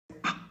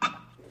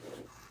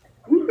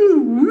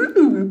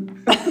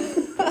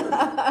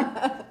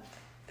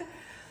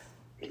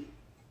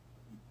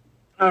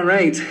All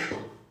right.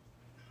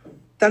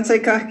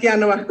 Tansay ka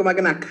kianoa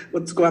gumaganak.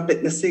 Let's go up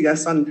at Nasiga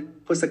son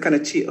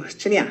Posakanachi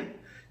Chinya.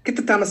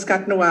 Kita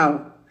Tamaskat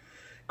Noao.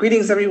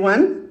 Greetings,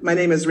 everyone. My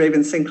name is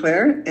Raven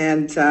Sinclair,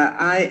 and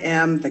I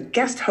am the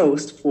guest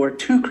host for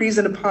Two Crees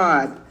in a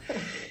Pod.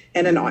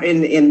 And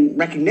in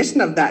recognition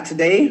of that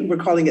today, we're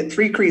calling it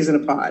Three Crees in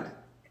a Pod.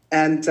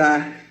 And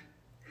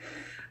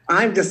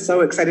I'm just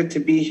so excited to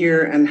be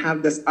here and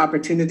have this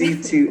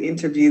opportunity to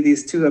interview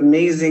these two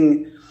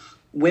amazing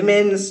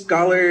women,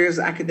 scholars,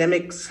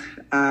 academics,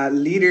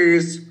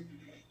 leaders,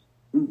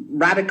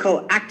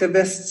 radical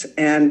activists,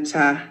 and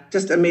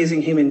just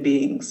amazing human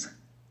beings.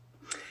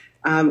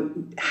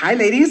 Hi,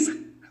 ladies.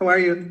 How are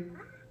you?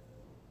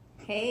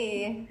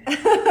 Hey.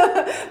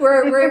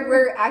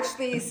 we're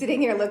actually sitting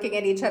here looking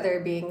at each other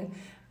being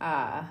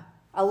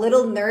a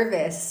little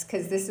nervous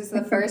because this is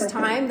the first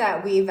time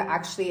that we've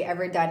actually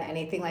ever done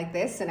anything like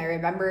this. And I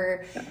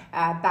remember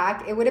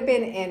back, it would have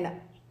been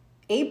in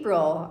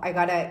April, I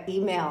got an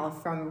email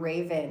from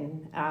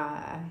Raven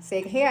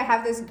saying, hey, I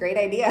have this great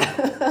idea.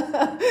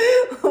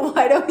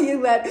 Why don't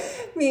you let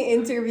me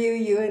interview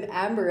you and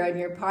Amber on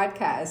your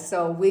podcast?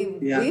 So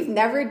we've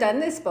never done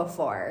this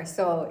before.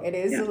 So it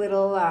is a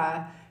little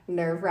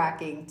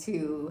nerve-wracking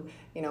to,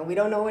 we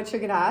don't know what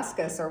you're going to ask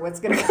us or what's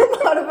going to come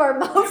out of our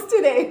mouths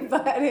today,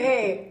 but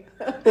hey.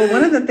 Well,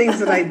 one of the things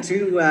that I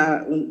do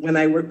when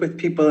I work with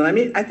people,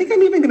 and I think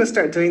I'm even going to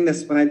start doing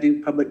this when I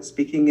do public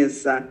speaking,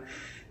 is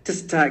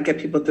just get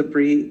people to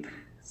breathe.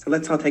 So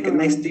let's all take a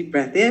nice deep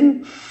breath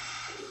in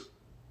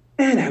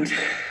and out.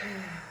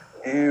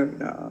 There we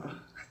go.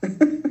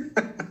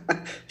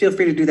 Feel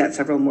free to do that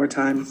several more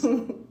times.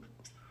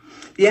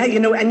 Yeah,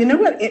 and you know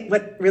what?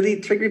 What really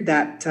triggered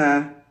that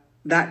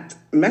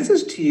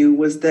message to you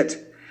was that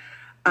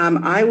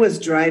I was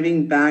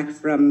driving back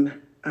from,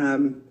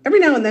 every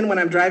now and then when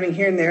I'm driving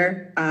here and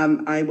there,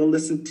 I will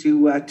listen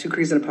to Two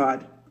Crees in a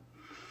Pod.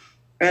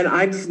 And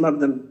I just love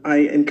them. I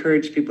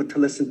encourage people to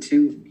listen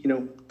to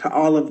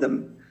all of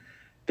them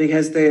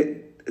because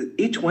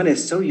each one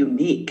is so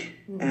unique.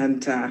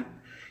 And,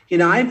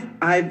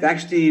 I've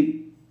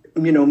actually,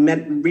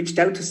 reached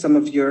out to some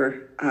of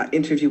your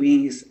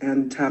interviewees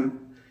and,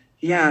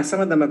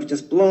 some of them have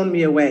just blown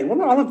me away.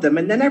 Well, all of them.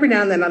 And then every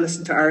now and then I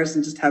listen to ours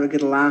and just have a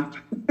good laugh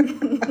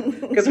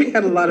because we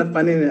had a lot of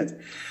fun in it.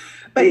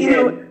 But,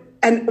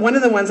 and one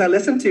of the ones I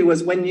listened to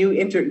was when you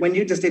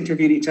just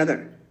interviewed each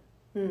other.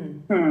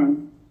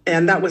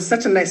 And that was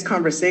such a nice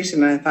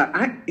conversation. And I thought,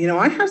 I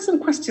have some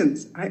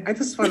questions. I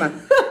just want to,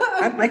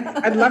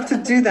 I'd love to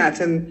do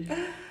that. And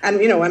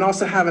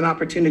also have an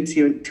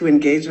opportunity to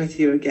engage with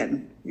you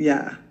again.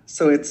 Yeah.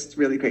 So it's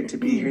really great to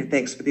be here.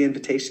 Thanks for the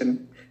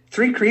invitation.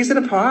 Three Crees in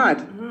a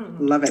Pod.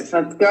 Love it.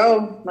 Let's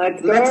go.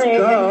 Let's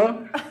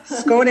go.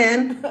 Scoot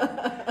in.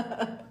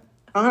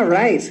 All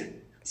right.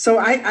 So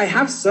I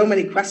have so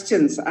many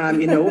questions,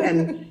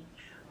 and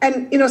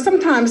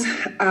sometimes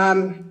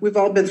we've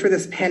all been through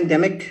this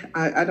pandemic.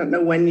 I don't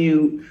know when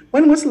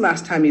was the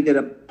last time you did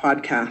a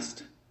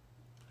podcast?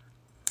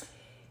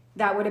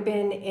 That would have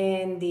been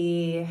in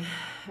the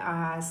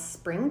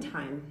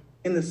springtime.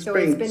 In the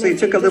spring. So you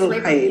took a little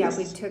hiatus. Yeah,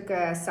 we took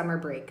a summer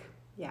break.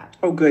 Yeah.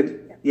 Oh,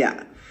 good.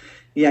 Yeah.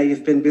 Yeah,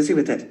 you've been busy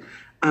with it.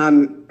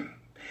 And,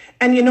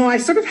 I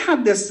sort of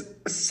have this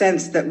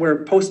sense that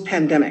we're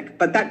post-pandemic,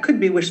 but that could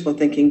be wishful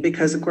thinking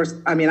because, of course,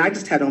 I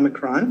just had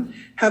Omicron.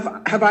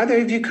 Have either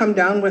of you come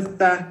down with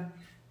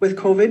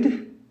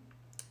COVID?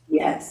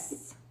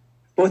 Yes.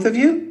 Both of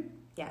you?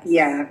 Yes.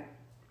 Yeah.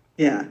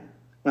 Yeah.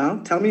 Well,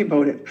 tell me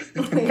about it.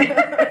 Well,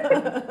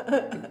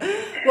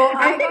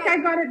 I think I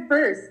got it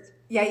first.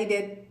 Yeah, you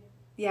did.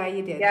 Yeah,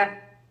 you did. Yeah.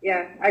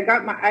 I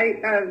got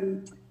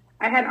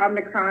I had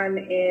Omicron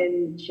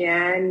in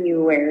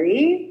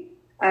January.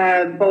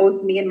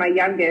 Both me and my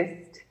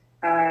youngest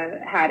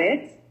had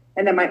it,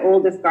 and then my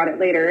oldest got it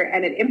later,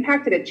 and it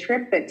impacted a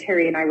trip that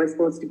Terry and I were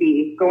supposed to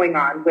be going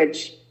on,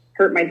 which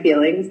hurt my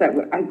feelings that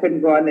I couldn't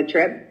go on the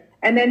trip.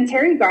 And then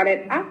Terry got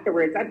it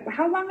afterwards.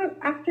 How long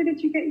after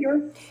did you get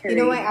yours,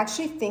 Terry? I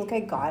actually think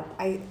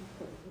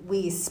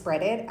we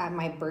spread it at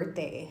my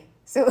birthday.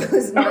 So it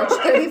was March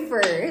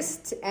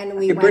 31st,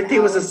 and your birthday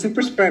was a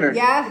super spreader.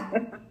 Yeah,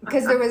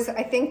 because there was,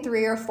 I think,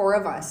 3 or 4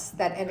 of us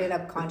that ended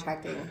up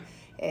contracting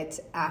it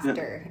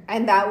after.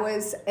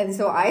 Yeah. And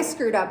so I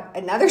screwed up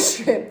another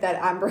trip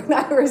that Amber and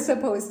I were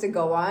supposed to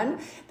go on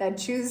that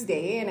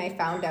Tuesday, and I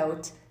found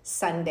out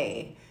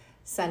Sunday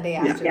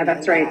after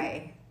that's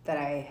right. that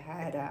I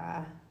had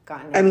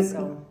gotten and, it.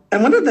 So.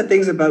 And one of the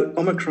things about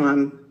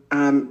Omicron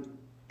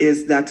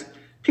is that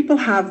people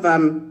have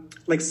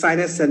like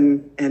sinus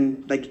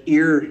and like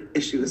ear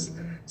issues.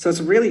 Mm-hmm. So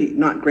it's really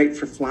not great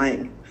for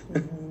flying.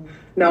 Mm-hmm.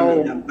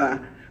 No. They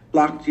have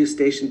blocked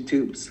eustachian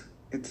tubes.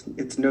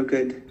 It's no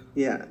good.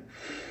 Yeah.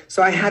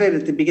 So I had it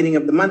at the beginning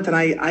of the month, and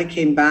I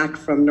came back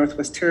from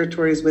Northwest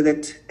Territories with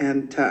it,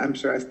 and I'm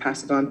sure I've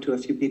passed it on to a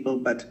few people,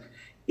 but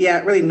yeah,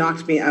 it really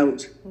knocked me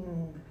out.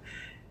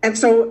 And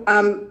so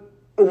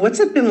what's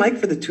it been like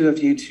for the two of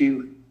you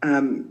to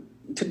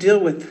to deal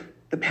with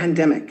the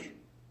pandemic?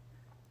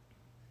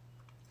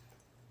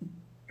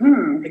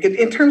 Like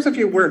in terms of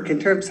your work, in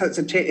terms of,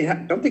 I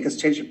don't think it's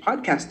changed your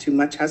podcast too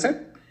much, has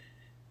it?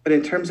 But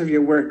in terms of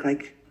your work,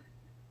 like,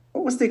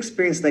 what was the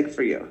experience like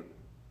for you?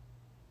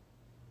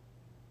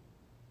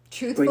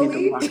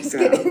 Truthfully, just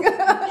kidding.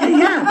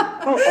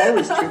 Yeah. Oh,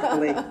 always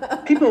truthfully.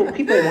 People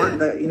want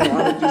the,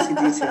 all the juicy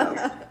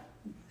details.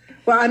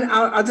 Well, and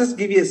I'll just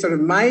give you sort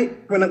of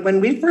when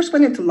we first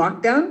went into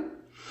lockdown,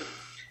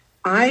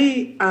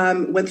 I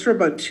went through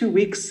about 2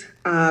 weeks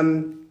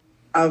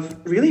of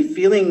really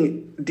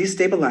feeling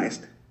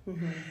destabilized.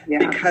 Yeah.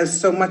 Because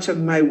so much of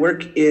my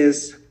work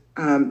is,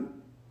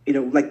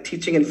 like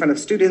teaching in front of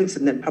students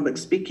and then public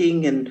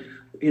speaking and,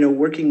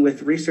 working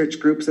with research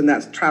groups, and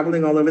that's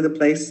traveling all over the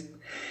place.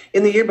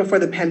 In the year before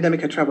the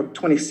pandemic, I traveled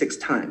 26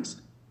 times,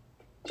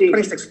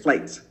 26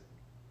 flights.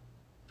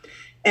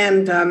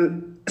 And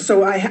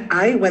so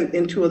I went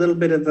into a little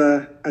bit of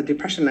a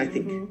depression, I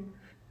think,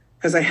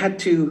 because I had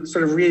to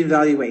sort of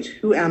reevaluate,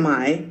 who am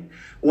I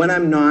when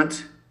I'm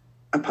not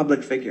a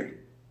public figure,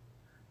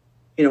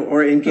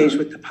 or engage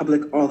with the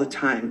public all the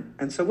time.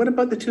 And so what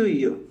about the two of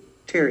you,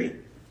 Terry?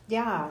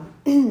 Yeah,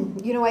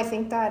 I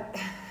think that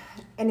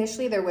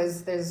initially there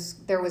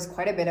was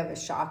quite a bit of a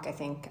shock, I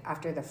think,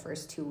 after the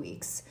first 2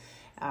 weeks,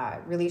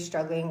 really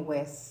struggling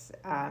with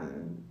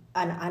an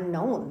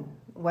unknown,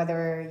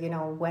 whether,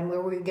 when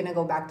were we going to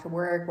go back to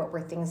work, what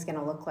were things going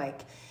to look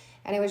like.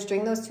 And it was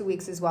during those 2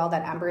 weeks as well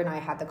that Amber and I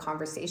had the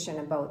conversation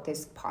about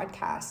this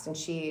podcast, and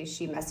she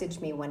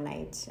messaged me one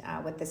night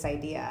with this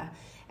idea.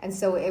 And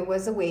so it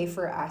was a way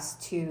for us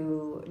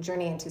to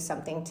journey into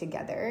something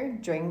together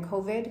during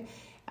COVID,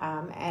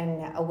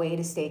 and a way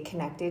to stay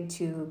connected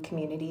to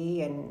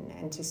community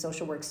and to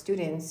social work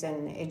students.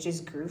 And it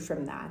just grew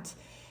from that.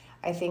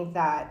 I think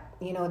that,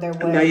 there was...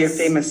 And now you're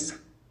famous.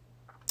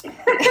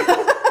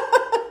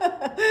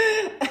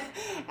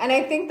 And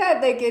I think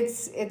that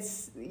it's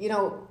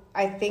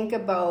I think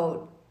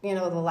about,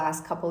 the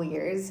last couple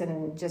years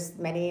and just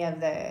many of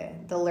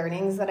the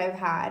learnings that I've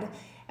had.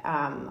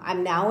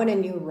 I'm now in a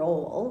new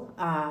role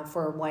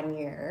for 1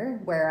 year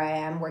where I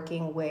am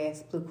working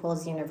with Blue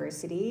Quills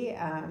University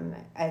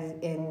as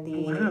in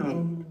the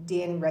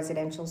Indian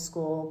Residential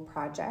School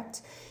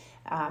project.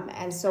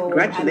 And so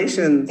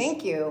congratulations.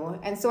 Thank you.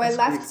 And so I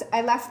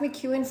left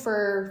MacEwan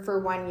for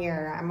 1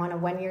 year. I'm on a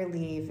 1 year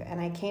leave,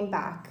 and I came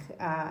back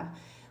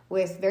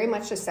with very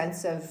much a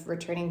sense of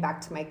returning back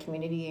to my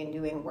community and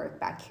doing work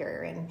back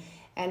here.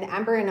 And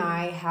Amber and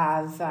I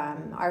have,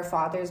 our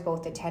fathers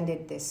both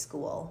attended this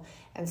school.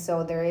 And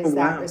so there is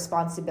that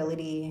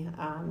responsibility,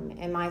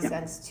 in my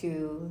sense,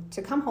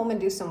 to come home and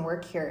do some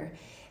work here.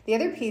 The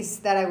other piece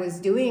that I was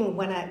doing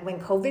when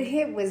COVID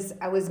hit was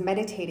I was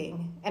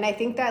meditating. And I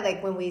think that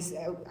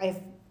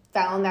I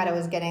found that I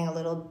was getting a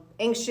little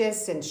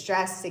anxious and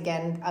stressed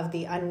again of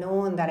the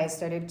unknown, that I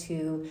started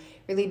to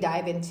really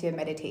dive into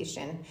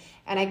meditation.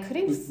 And I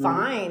couldn't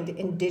find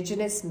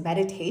Indigenous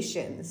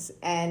meditations,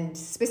 and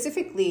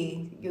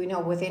specifically,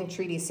 within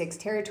Treaty 6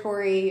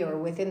 territory or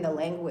within the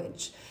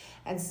language.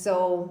 And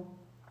so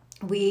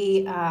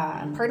we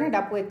partnered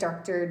up with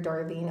Dr.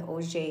 Dorleen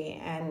Auger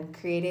and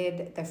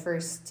created the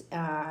first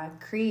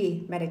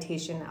Cree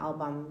meditation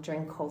album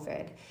during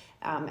COVID.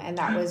 And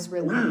that was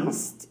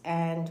released,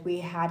 and we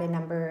had a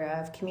number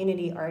of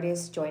community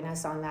artists join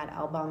us on that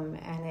album,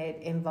 and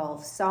it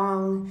involves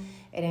song,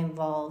 it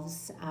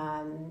involves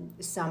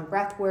some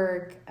breath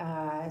work,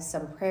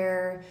 some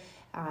prayer,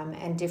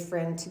 and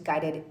different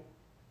guided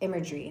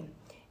imagery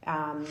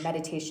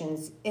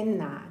meditations in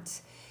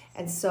that.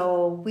 And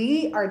so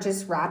we are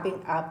just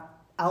wrapping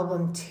up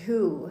album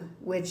 2,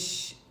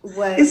 which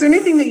was... Is there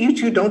anything that you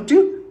two don't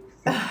do?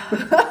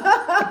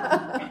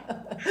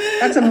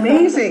 That's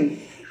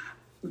amazing.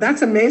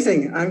 That's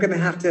amazing. I'm going to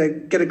have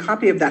to get a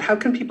copy of that. How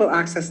can people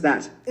access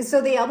that?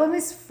 So the album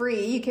is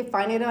free. You can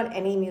find it on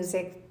any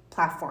music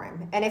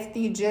platform. And if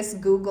you just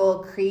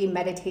Google Cree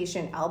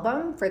Meditation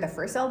Album for the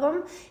first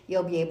album,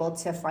 you'll be able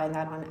to find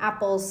that on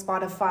Apple,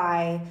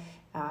 Spotify,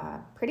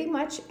 pretty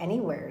much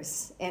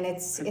anywheres. And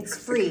it's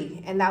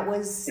free. And that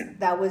was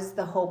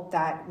the hope,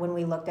 that when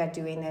we looked at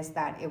doing this,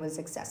 that it was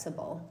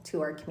accessible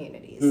to our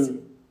communities.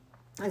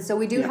 And so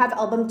we do have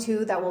album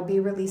 2 that will be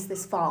released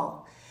this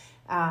fall.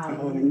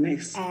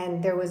 Nice.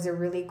 And there was a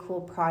really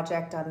cool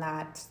project on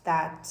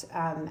that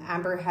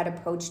Amber had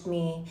approached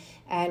me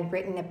and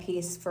written a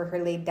piece for her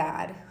late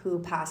dad, who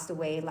passed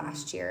away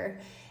last year.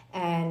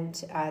 And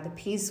the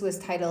piece was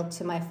titled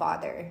 "To My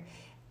Father."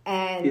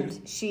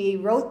 And she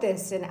wrote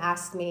this and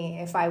asked me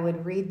if I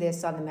would read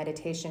this on the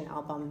meditation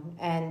album.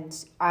 And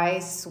I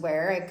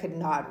swear I could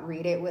not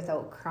read it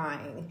without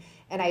crying.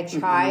 And I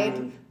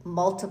tried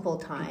multiple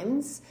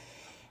times.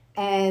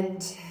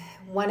 And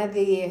one of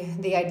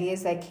the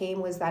ideas that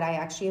came was that I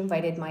actually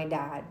invited my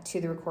dad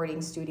to the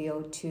recording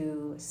studio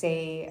to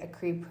say a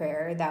Cree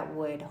prayer that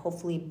would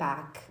hopefully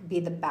be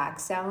the back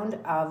sound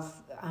of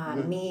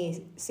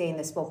me saying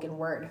the spoken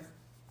word.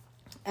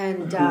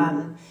 And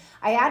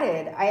I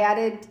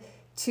added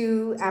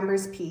to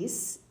Amber's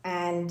piece,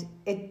 and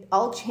it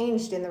all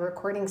changed in the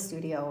recording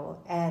studio.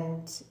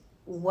 And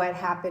what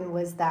happened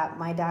was that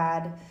my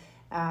dad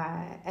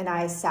and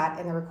I sat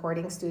in the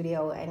recording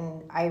studio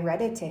and I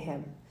read it to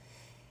him,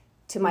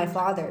 to my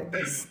father,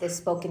 this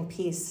spoken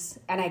piece,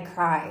 and I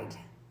cried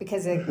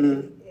because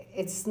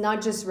it's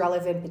not just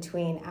relevant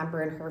between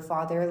Amber and her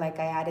father. Like,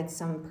 I added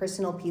some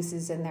personal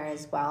pieces in there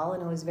as well,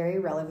 and it was very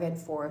relevant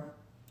for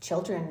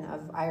children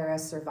of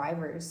IRS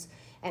survivors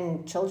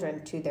and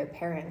children to their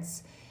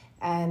parents.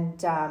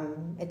 And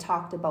it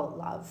talked about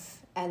love.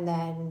 And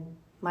then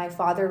my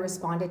father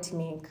responded to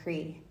me in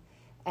Cree.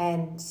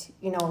 And,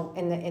 you know,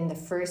 in the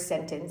first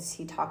sentence,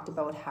 he talked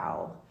about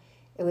how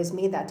it was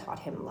me that taught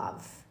him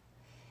love.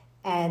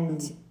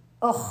 And,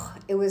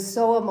 it was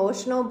so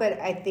emotional. But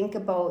I think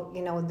about,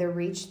 you know, the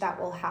reach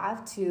that we'll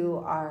have to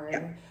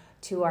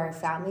our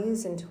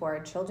families and to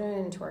our children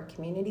and to our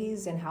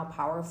communities, and how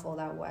powerful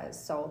that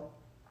was. So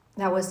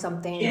that was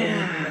something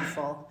really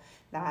beautiful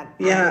that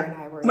Amber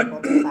and I were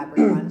able to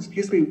collaborate on.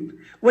 Excuse me.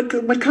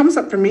 What comes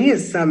up for me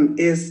is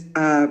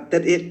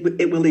that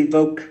it will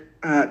evoke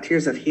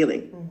tears of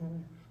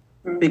healing,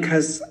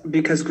 because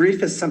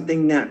grief is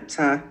something that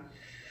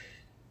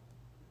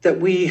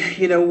we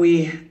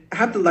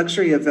have the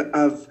luxury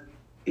of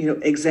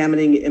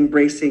examining,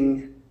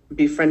 embracing,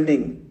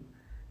 befriending,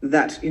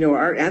 that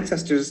our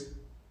ancestors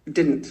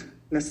didn't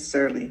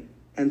necessarily,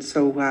 and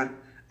so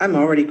I'm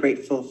already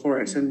grateful for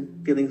it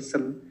and feeling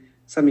some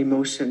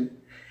emotion.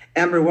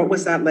 Amber, what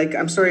was that like?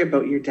 I'm sorry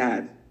about your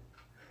dad.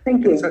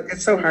 Thank you.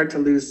 It's so hard to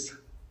lose.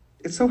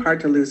 It's so hard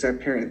to lose our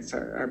parents,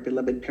 our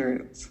beloved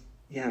parents.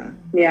 Yeah.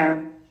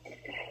 Yeah.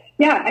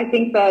 Yeah. I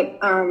think that,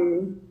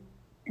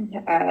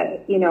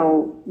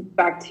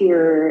 back to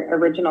your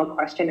original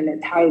question, and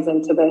it ties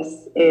into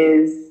this,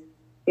 is,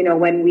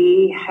 when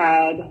we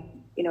had,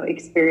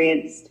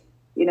 experienced,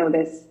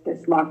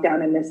 this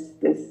lockdown and this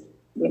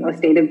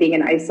state of being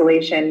in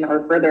isolation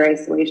or further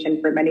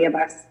isolation for many of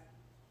us.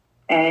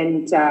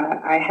 And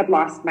I had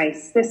lost my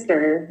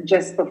sister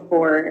just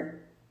before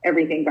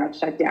everything got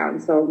shut down.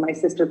 So my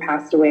sister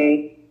passed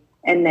away,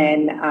 and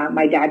then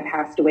my dad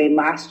passed away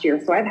last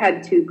year. So I've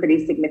had two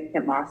pretty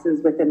significant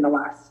losses within the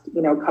last,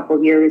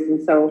 couple years.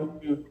 And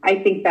so I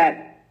think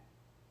that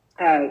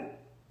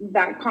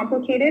that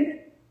complicated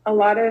a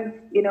lot of,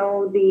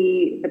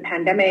 the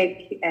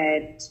pandemic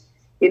and,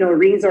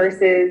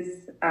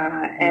 resources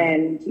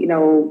and,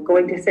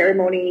 going to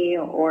ceremony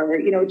or,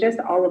 just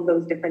all of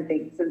those different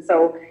things. And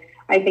so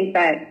I think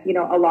that,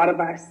 a lot of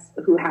us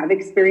who have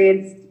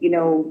experienced,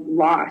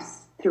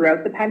 loss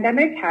throughout the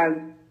pandemic have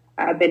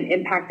been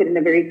impacted in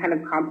a very kind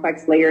of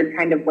complex, layered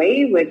kind of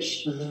way,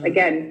 which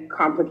again,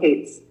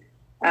 complicates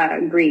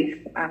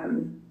grief.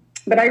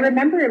 But I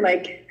remember,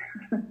 like,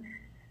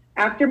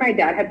 after my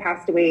dad had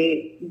passed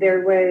away, there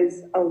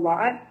was a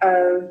lot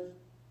of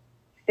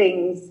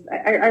things.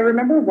 I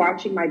remember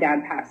watching my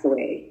dad pass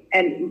away,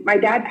 and my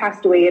dad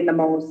passed away in the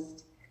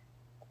most,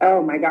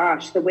 oh my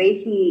gosh, the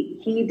way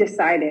he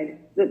decided,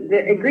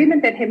 the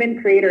agreement that him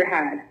and Creator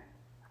had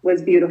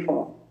was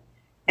beautiful.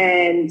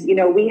 And,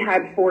 we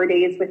had 4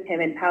 days with him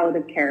in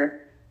palliative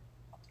care,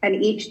 and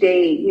each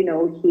day,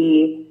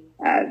 he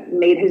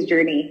made his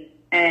journey.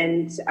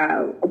 And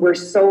we're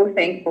so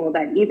thankful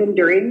that even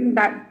during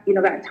that,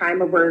 that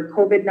time of where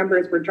COVID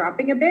numbers were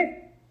dropping a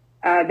bit,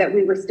 that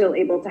we were still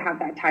able to have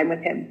that time with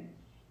him.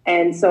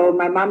 And so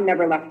my mom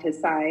never left his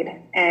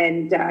side,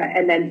 and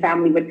then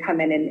family would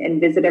come in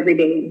and visit every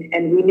day.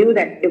 And we knew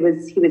that he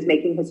was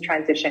making his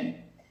transition.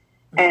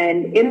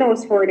 And in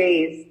those 4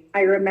 days,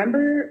 I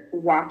remember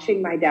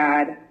watching my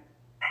dad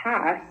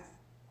pass.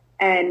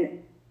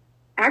 And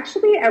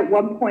actually at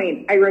one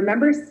point, I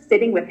remember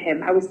sitting with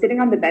him. I was sitting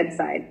on the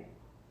bedside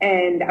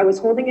and I was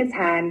holding his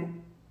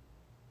hand,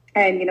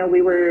 and,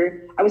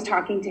 I was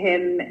talking to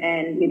him,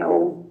 and,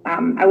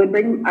 I would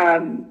bring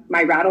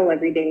my rattle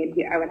every day,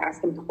 and I would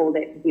ask him to hold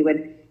it. And he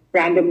would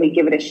randomly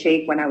give it a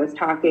shake when I was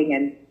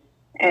talking.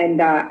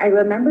 And I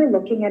remember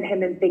looking at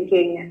him and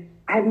thinking,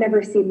 I've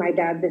never seen my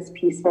dad this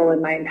peaceful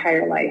in my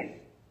entire life.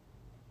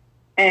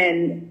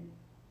 And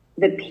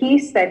the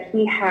peace that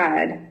he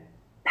had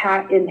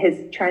in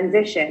his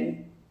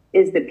transition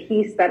is the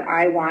peace that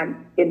I want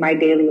in my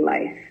daily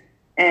life.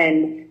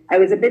 And I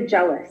was a bit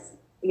jealous,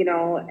 and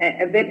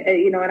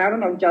I don't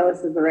know if jealous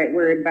is the right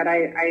word, but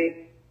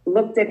I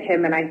looked at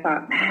him and I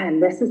thought, man,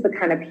 this is the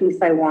kind of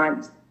peace I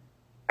want.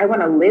 I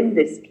want to live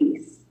this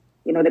peace,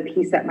 the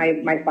peace that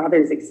my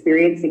father's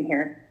experiencing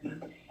here.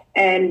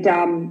 And,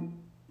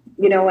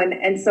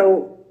 and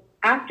so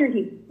after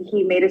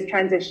he made his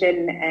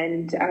transition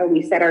and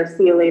we said our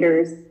see you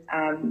laters,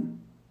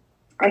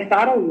 I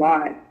thought a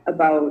lot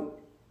about,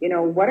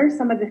 what are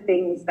some of the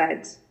things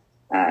that,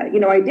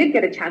 I did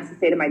get a chance to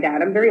say to my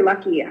dad. I'm very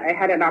lucky. I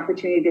had an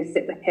opportunity to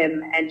sit with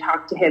him and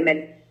talk to him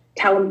and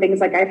tell him things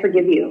like, I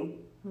forgive you.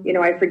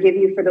 I forgive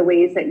you for the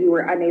ways that you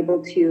were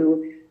unable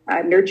to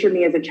nurture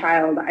me as a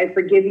child. I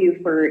forgive you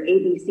for A,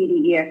 B, C,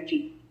 D, E, F,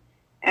 G.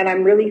 And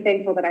I'm really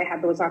thankful that I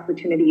had those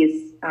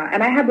opportunities.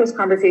 And I had those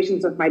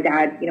conversations with my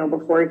dad,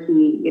 before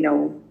he,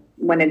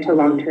 went into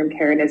long-term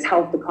care and his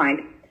health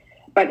declined.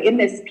 But in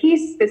this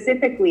piece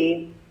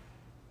specifically,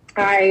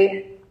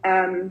 I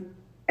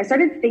I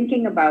started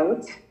thinking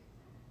about,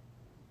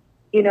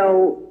 you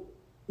know,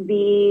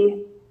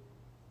 the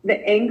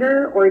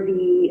anger or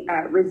the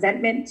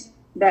resentment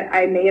that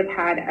I may have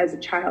had as a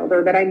child,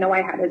 or that I know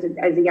I had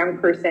as a young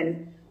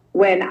person,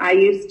 when I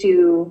used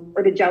to,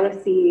 or the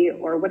jealousy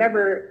or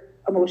whatever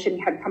emotion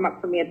had come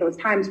up for me at those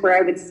times, where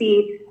I would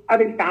see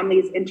other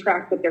families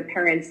interact with their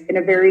parents in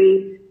a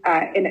very,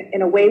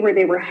 in a way where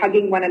they were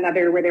hugging one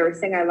another, where they were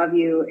saying, I love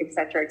you, et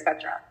cetera, et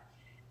cetera.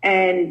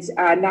 And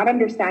not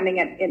understanding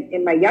it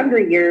in my younger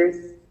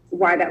years,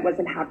 why that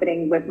wasn't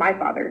happening with my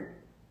father.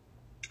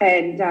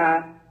 And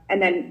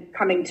then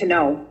coming to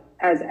know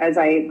as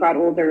I got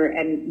older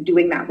and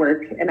doing that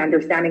work and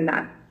understanding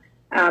that.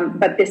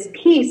 But this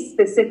piece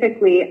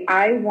specifically,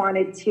 I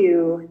wanted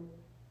to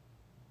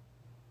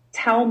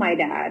tell my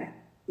dad,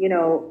 you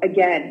know,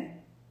 again,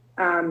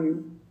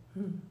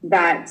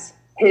 that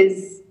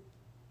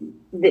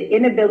the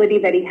inability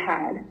that he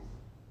had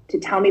to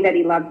tell me that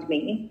he loved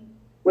me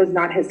was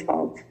not his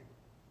fault.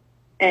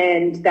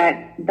 And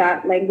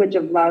that language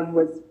of love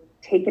was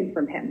taken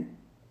from him,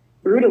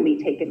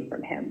 brutally taken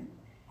from him.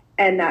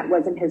 And that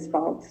wasn't his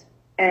fault.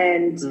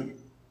 And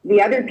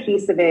the other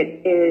piece of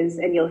it is,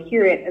 and you'll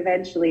hear it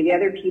eventually, the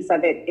other piece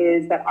of it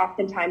is that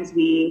oftentimes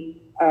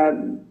we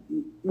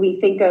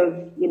think of,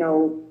 you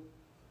know,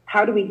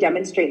 how do we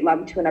demonstrate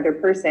love to another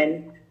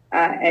person?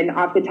 And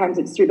oftentimes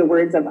it's through the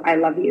words of, I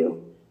love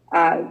you.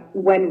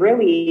 When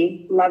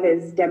really love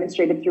is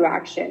demonstrated through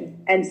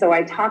action. And so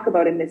I talk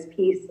about in this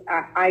piece,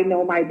 I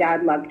know my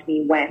dad loved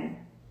me when.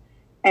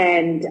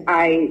 And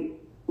I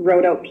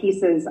wrote out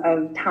pieces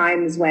of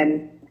times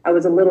when I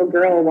was a little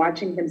girl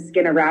watching him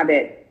skin a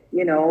rabbit,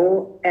 you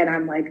know, and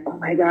I'm like, oh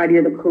my God,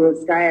 you're the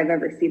coolest guy I've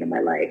ever seen in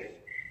my life.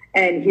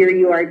 And here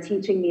you are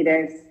teaching me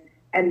this.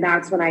 And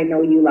that's when I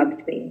know you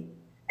loved me.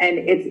 And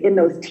it's in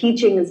those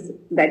teachings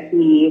that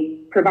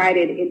he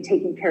provided in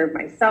taking care of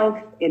myself,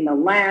 in the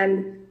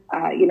land,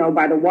 you know,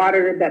 by the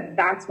water,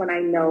 that's when I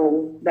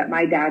know that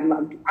my dad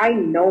loved. I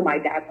know my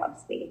dad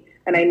loves me,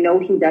 and I know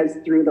he does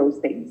through those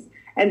things.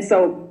 And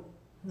so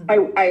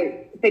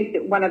I think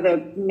that one of the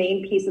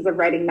main pieces of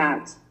writing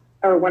that,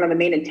 or one of the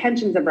main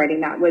intentions of writing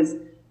that, was,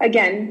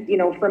 again, you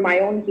know, for my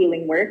own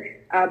healing work,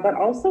 but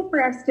also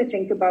for us to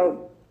think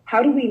about,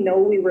 how do we know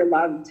we were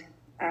loved?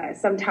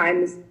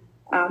 Sometimes,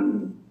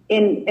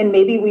 and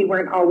maybe we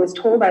weren't always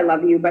told I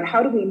love you, but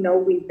how do we know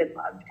we've been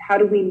loved? How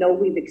do we know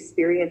we've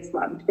experienced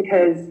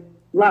because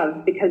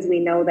we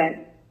know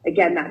that,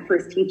 again, that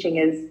first teaching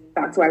is,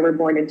 that's why we're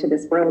born into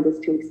this world, is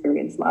to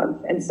experience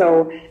love. And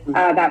so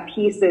that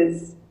piece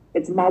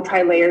it's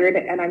multi-layered,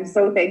 and I'm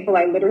so thankful.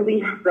 I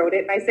literally wrote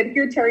it and I said,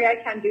 here, Terry, I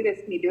can't do this.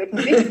 Can you do it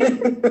for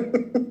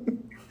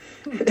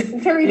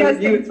me? Terry does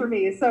things for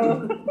me.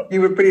 So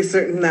you were pretty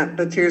certain that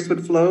the tears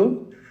would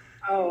flow?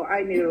 Oh,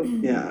 I knew.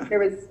 Yeah. There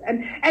was,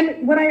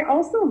 and what I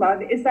also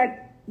love is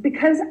that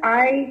because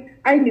I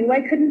knew I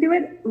couldn't do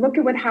it, look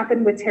at what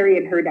happened with Terry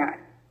and her dad.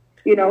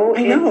 You know,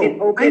 it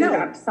opened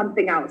up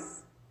something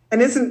else.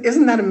 And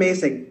isn't that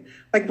amazing?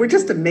 Like, we're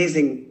just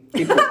amazing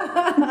people.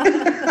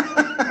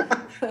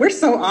 We're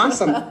so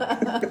awesome.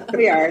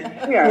 We are.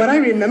 What I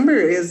remember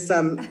is,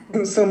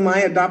 so my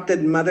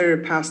adopted mother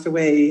passed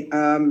away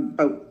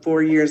about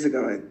 4 years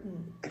ago,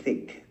 I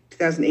think,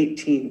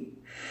 2018.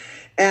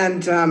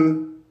 And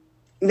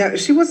now,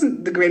 she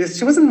wasn't the greatest.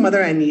 She wasn't the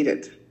mother I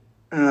needed.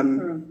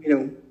 You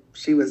know,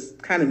 she was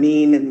kind of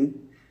mean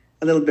and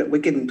a little bit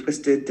wicked and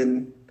twisted,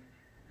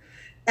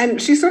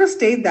 and she sort of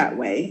stayed that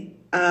way.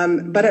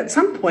 But at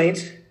some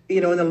point, you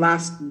know, in the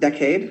last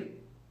decade,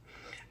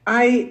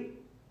 I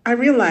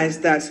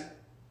realized that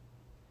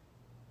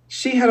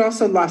she had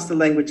also lost the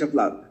language of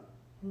love,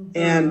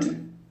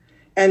 and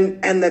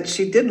that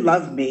she did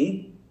love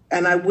me,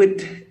 and I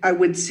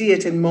would see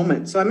it in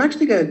moments. So I'm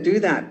actually going to do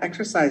that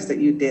exercise that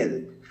you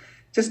did.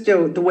 Just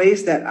the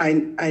ways that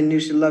I knew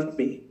she loved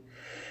me.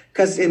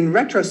 Because in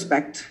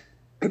retrospect,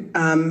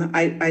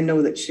 I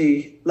know that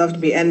she loved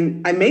me.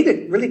 And I made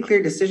a really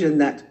clear decision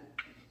that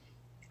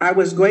I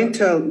was going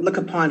to look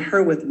upon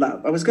her with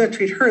love. I was going to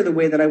treat her the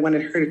way that I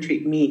wanted her to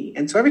treat me.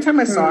 And so every time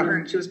I saw her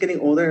and she was getting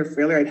older and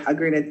frailer, I'd hug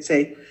her and I'd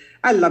say,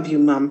 I love you,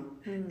 Mom.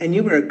 And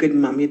you were a good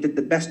mom. You did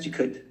the best you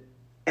could.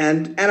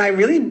 And I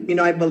really, you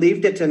know, I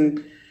believed it.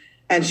 And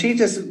she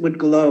just would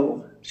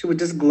glow. She would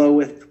just glow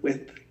with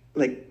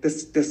like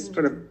this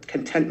sort of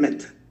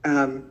contentment.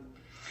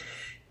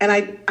 And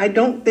I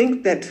don't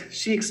think that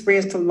she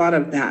experienced a lot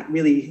of that,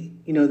 really,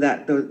 you know,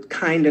 those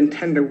kind and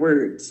tender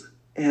words.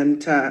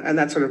 And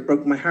that sort of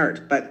broke my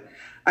heart. But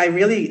I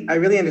really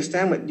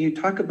understand what you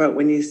talk about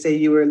when you say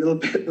you were a little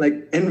bit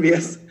like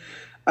envious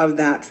of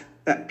that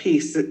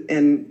peace.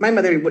 And my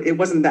mother, it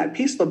wasn't that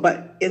peaceful,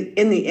 but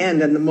in the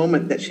end, and the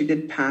moment that she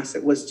did pass,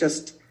 it was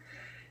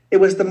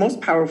the most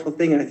powerful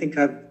thing I think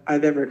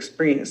I've ever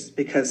experienced,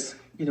 because,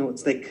 you know,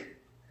 it's like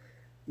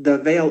the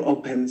veil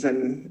opens,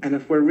 and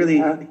if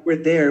we're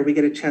there, we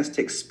get a chance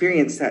to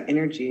experience that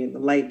energy and the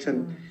light,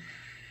 and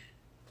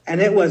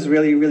it was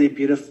really, really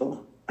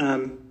beautiful.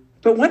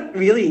 But what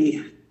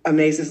really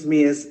amazes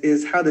me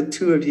is how the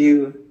two of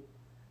you,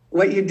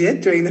 what you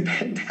did during the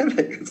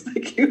pandemic. It's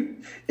like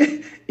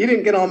you you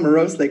didn't get all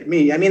morose like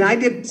me. I mean, I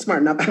did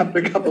smarten up after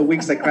a couple of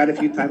weeks. I cried a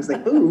few times,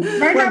 like, ooh,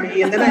 poor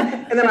me. And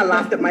then I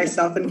laughed at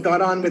myself and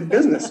got on with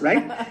business,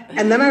 right?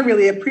 And then I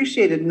really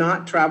appreciated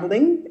not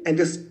traveling and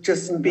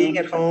just being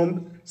at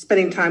home,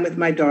 spending time with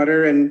my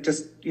daughter, and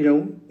just, you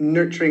know,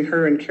 nurturing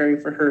her and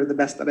caring for her the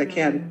best that I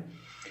can.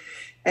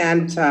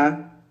 And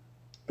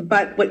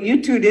but what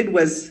you two did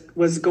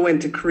was go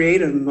into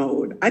creative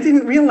mode. I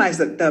didn't realize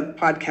that the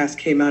podcast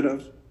came out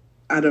of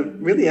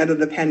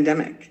the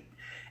pandemic.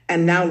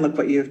 And now look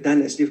what you've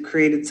done is you've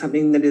created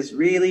something that is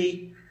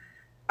really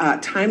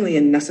timely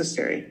and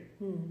necessary.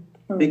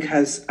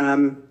 Because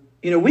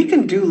you know, we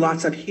can do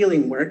lots of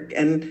healing work,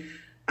 and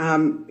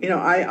you know,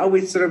 I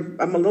always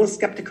I'm a little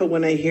skeptical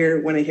when I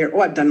hear, oh,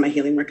 I've done my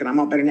healing work and I'm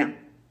all better now.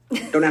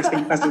 Don't ask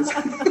any questions.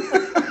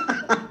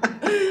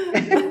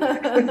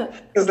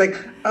 It's like,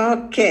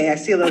 okay, I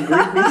see a little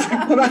group music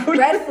put out.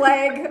 Red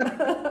flag.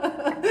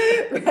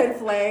 Red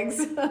flags.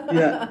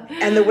 Yeah,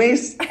 and the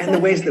ways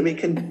that we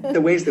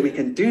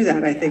can do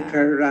that, I think,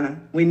 are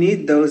we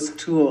need those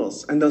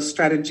tools and those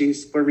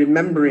strategies for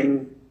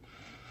remembering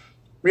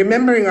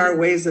our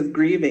ways of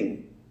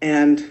grieving.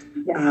 And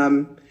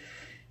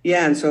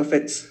and so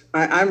if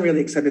I'm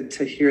really excited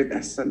to hear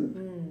this. And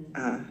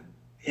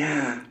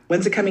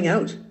when's it coming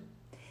out?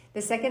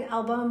 The second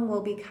album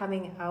will be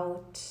coming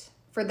out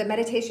for the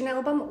meditation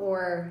album,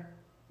 or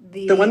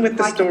the one with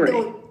the story.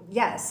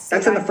 Yes.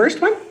 That's in the first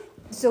one?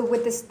 So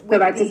that's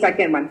the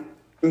second one.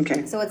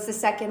 Okay. So it's the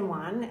second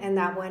one, and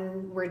that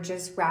one we're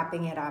just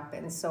wrapping it up.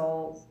 And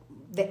so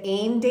the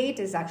aim date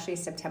is actually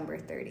September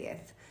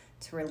 30th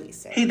to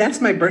release it. Hey,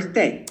 that's my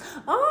birthday.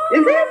 Oh,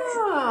 is it?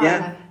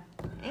 Yeah.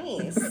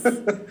 Nice.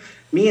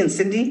 Me and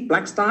Cindy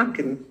Blackstock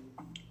and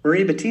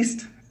Marie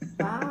Batiste.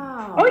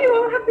 Wow. Oh, you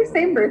all have the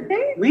same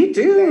birthday? We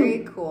do. Very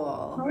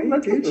cool. Oh,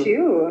 look at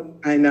you.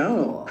 I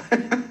know. Cool.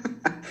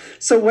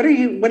 So what are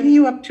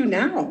you up to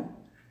now?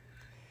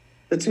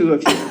 The two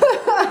of you.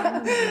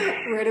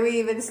 Where do we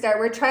even start?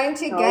 We're trying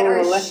to get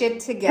our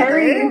shit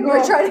together.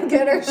 We're trying to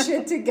get our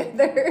shit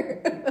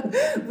together.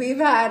 We've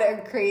had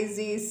a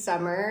crazy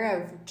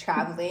summer of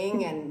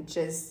traveling and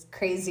just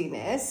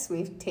craziness.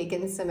 We've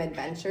taken some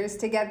adventures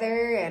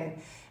together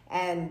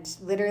and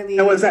literally.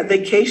 And was that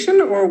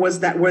vacation, or was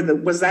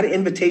that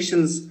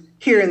invitations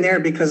here and there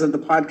because of the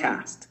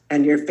podcast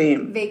and your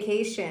fame?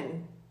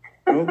 Vacation.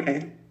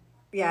 Okay.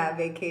 Yeah,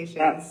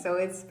 vacation. So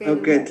it's been. Oh,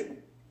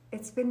 good.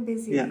 It's been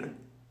busy. Yeah.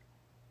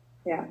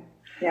 Yeah.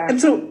 Yeah. And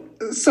so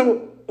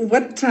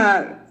what?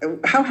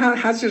 How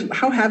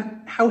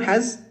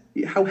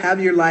have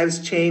your lives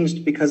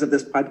changed because of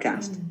this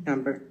podcast,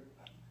 Amber?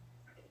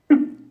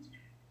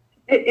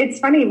 It's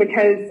funny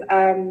because,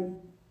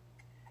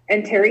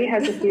 and Terry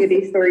has a few of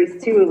these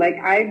stories too. Like,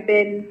 I've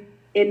been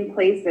in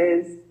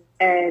places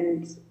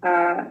and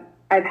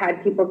I've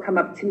had people come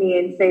up to me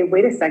and say,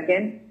 "Wait a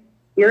second,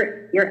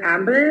 you're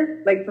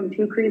Amber, like from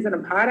Two Crees in a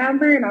Pod,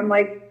 Amber?" And I'm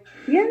like,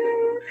 "Yeah."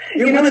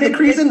 You're one of the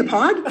Crees in the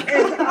Pod?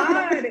 It's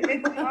odd.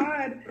 It's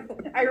odd.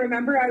 I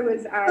remember I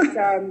was at,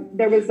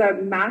 there was a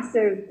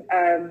massive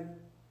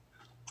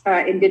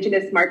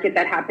Indigenous market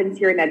that happens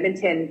here in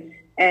Edmonton.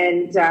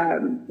 And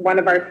one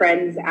of our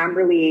friends,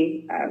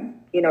 Amberly,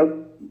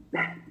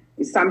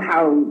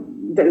 somehow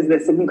does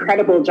this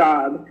incredible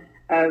job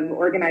of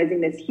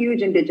organizing this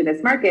huge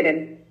Indigenous market.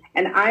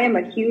 And I am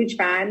a huge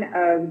fan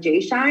of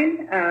Jay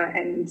Shine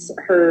and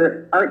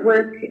her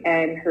artwork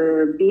and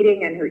her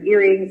beading and her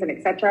earrings and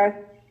etc.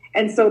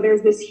 And so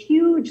there's this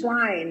huge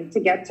line to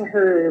get to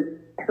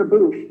her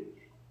booth.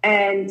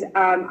 And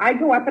I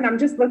go up and I'm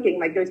just looking,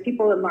 like there's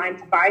people in line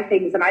to buy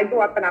things. And I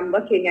go up and I'm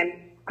looking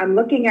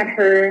at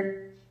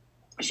her.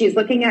 She's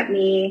looking at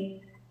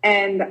me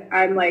and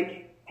I'm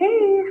like,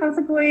 "Hey, how's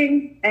it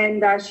going?"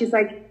 And she's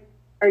like,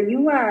 "Are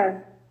you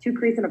Two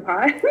Crees in a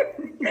Pod?"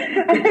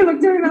 And I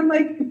looked at her and I'm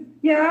like,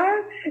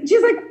 "Yeah." And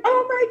she's like,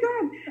 "Oh my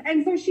God."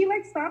 And so she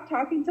like stopped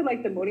talking to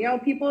like the Monial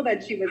people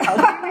that she was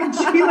helping, and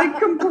she like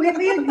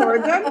completely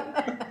ignored them.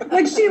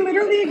 Like she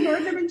literally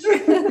ignored them, and she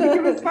like,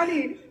 it was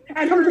funny.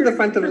 And Come to the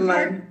front of the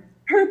line.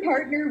 Her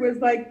partner was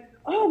like,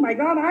 "Oh my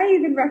God, I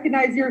even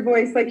recognize your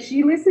voice." Like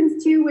she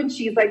listens to you when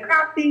she's like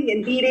crafting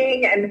and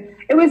beading. And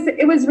it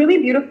was really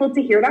beautiful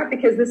to hear that,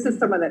 because this is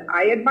someone that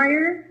I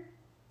admire.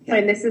 Yeah.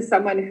 And this is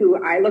someone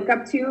who I look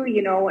up to,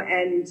 you know,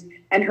 and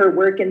her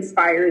work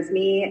inspires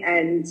me.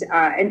 And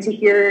to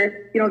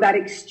hear, you know, that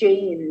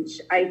exchange,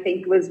 I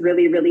think was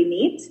really, really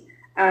neat.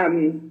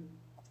 And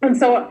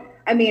so,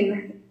 I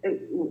mean,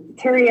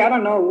 Terry, I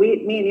don't know,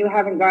 me and you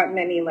haven't gotten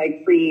any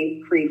like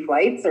free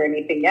flights or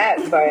anything yet,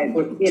 but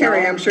well,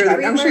 Terry, I'm sure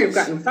you've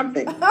gotten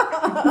something.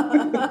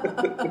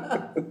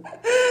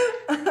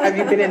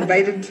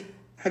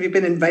 Have you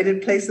been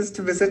invited places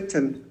to visit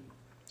and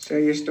share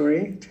your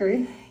story,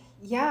 Terry?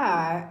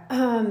 Yeah,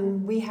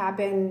 we have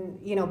been,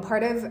 you know,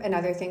 part of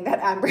another thing that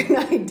Amber and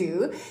I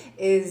do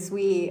is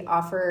we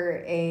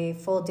offer a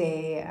full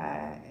day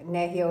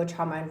Nehio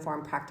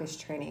trauma-informed practice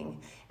training.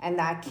 And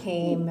that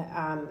came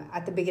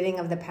at the beginning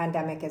of the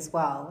pandemic as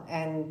well.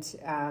 And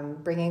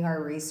bringing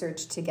our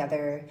research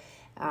together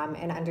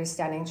and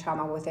understanding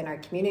trauma within our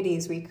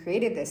communities, we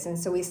created this. And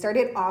so we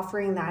started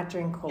offering that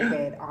during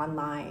COVID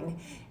online.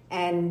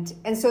 And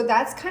so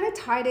that's kind of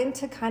tied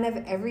into kind of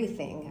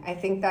everything. I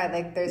think that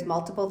like there's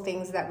multiple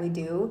things that we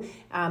do,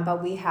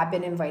 but we have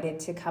been invited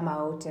to come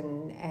out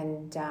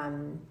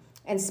and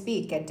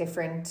speak at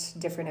different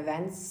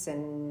events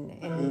and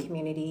in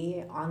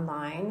community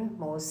online,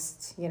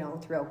 most,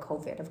 throughout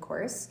COVID, of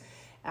course.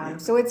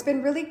 So it's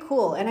been really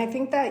cool. And I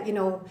think that,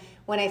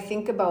 when I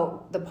think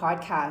about the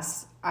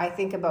podcast, I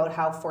think about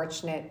how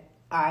fortunate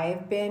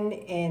I've been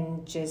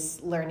in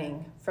just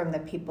learning from the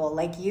people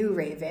like you,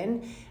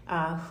 Raven,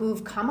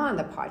 who've come on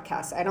the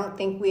podcast. I don't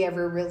think we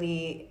ever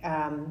really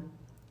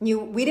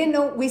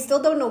we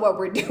still don't know what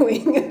we're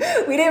doing.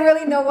 We didn't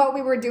really know what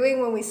we were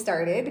doing when we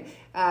started,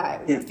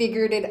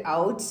 figured it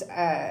out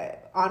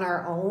on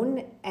our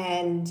own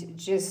and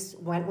just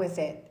went with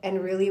it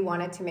and really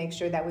wanted to make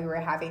sure that we were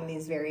having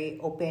these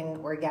very open,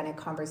 organic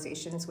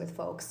conversations with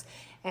folks.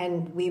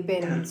 And we've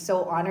been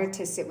so honored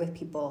to sit with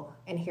people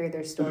and hear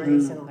their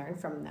stories and learn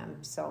from them.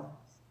 So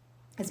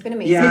it's been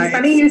amazing. Yeah, it's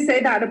funny you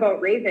say that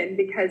about Raven,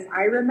 because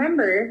I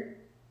remember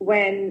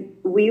when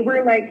we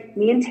were like,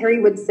 me and Terry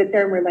would sit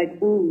there and we're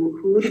like, ooh,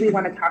 who do we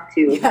want to talk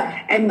to?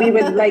 Yeah. And we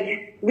would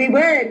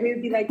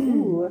be like,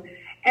 ooh.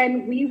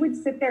 And we would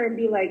sit there and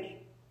be like,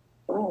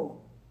 oh,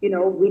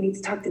 we need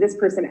to talk to this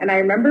person. And I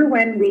remember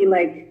when we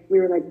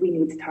were like, we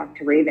need to talk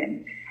to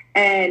Raven.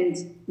 And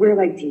we're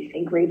like, do you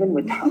think Raven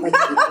would talk? Like, do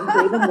you think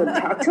Raven would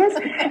talk to us?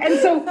 And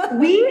so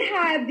we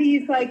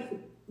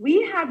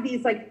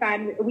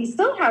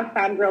still have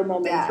fangirl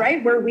moments,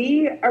 right? Where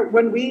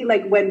when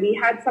we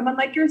had someone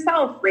like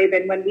yourself,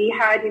 Raven, when we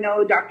had,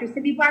 Dr.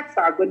 Cindy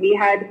Blackstock, when we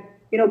had,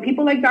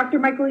 people like Dr.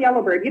 Michael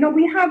Yellowbird,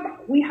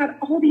 we had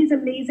all these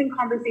amazing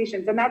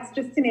conversations, and that's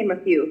just to name a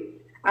few.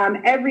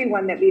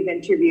 Everyone that we've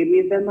interviewed,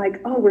 we've been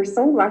like, oh, we're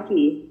so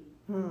lucky.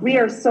 We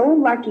are so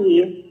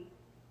lucky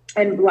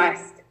and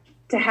blessed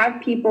to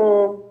have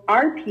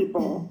our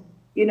people,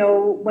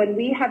 when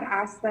we have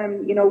asked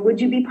them, would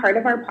you be part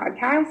of our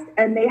podcast?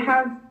 And they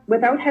have,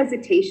 without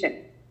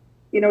hesitation,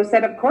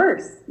 said, of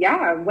course,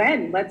 yeah,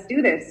 when, let's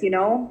do this,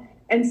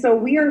 And so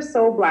we are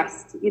so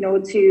blessed,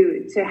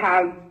 to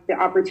have the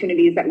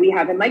opportunities that we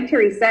have. And like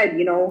Terry said, as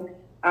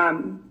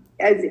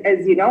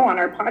you know, on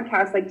our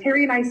podcast, like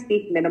Terry and I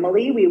speak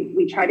minimally.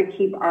 We try to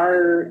keep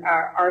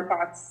our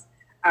thoughts,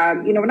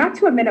 not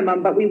to a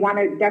minimum, but we want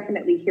to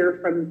definitely hear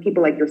from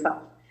people like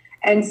yourself.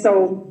 And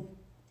so,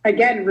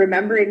 again,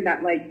 remembering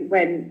that, like,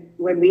 when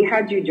we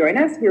had you join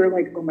us, we were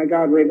like, oh my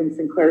God, Raven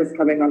Sinclair is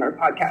coming on our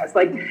podcast.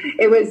 Like,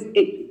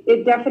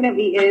 it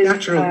definitely is.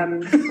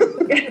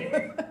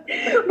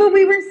 But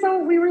we were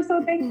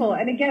so thankful.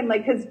 And again,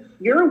 like, because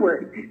your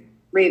work,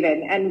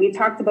 Raven, and we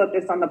talked about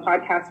this on the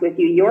podcast with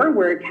you, your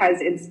work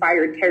has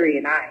inspired Terry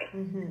and I,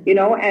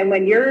 and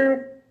when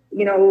you're,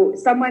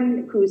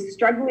 someone who's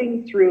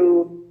struggling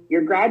through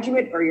your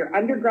graduate or your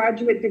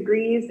undergraduate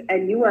degrees,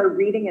 and you are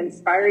reading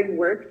inspiring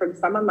work from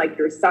someone like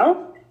yourself,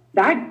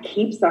 that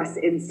keeps us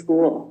in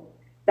school.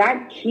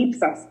 That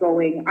keeps us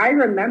going. I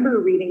remember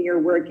reading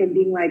your work and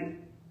being like,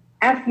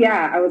 F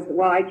yeah.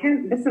 I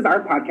can't, this is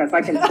our podcast.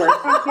 I can swear,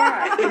 fuck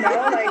yeah,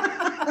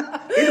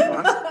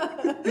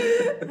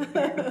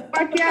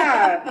 fuck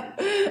yeah.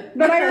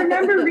 But I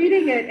remember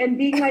reading it and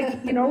being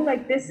like,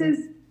 this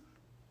is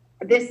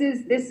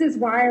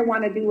why I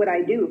want to do what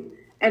I do.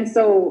 And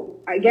so,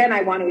 again,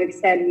 I want to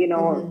extend,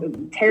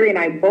 Terry and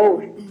I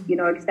both,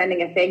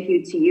 extending a thank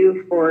you to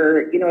you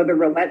for, the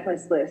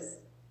relentlessness,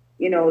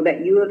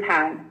 that you have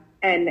had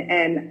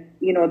and,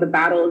 the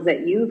battles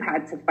that you've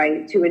had to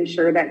fight to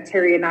ensure that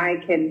Terry and I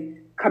can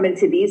come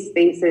into these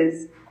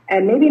spaces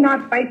and maybe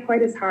not fight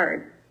quite as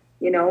hard,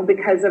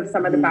 because of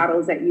some of the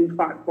battles that you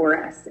fought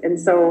for us. And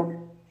so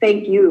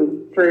thank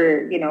you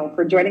for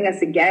joining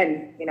us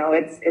again.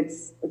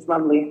 It's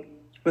lovely.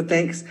 Well,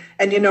 thanks.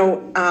 And,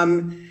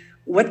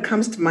 what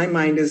comes to my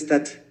mind is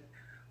that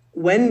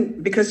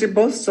because you're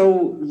both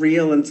so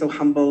real and so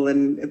humble,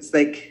 and it's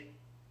like,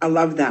 I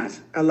love that.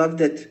 I love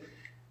that,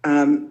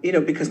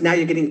 because now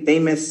you're getting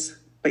famous,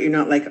 but you're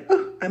not like,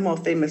 oh, I'm all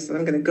famous and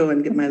I'm going to go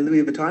and get my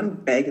Louis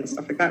Vuitton bag and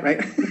stuff like that,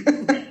 right?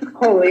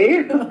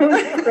 Holy,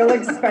 real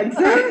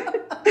expensive.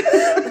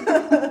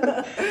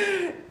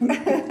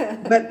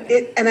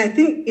 And I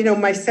think,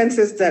 my sense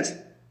is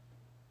that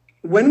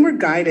when we're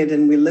guided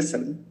and we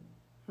listen,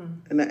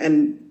 and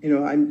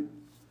I'm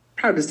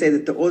proud to say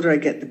that the older I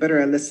get, the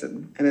better I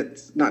listen. And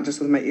it's not just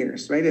with my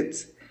ears, right?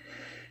 It's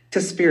to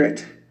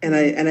spirit. And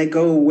I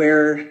go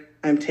where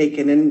I'm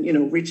taken,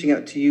 and, reaching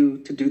out to you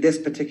to do this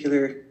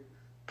particular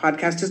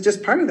podcast is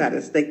just part of that.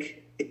 It's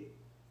like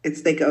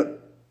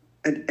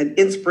an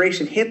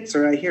inspiration hits,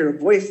 or I hear a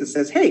voice that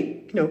says,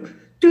 hey,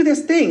 do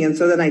this thing. And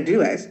so then I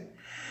do it.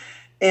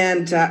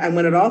 And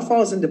when it all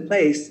falls into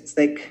place, it's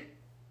like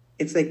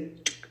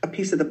a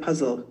piece of the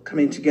puzzle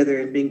coming together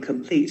and being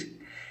complete.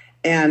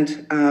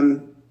 And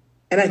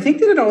I think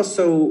that it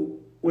also,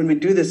 when we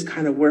do this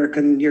kind of work,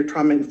 and you're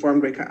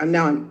trauma-informed,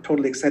 I'm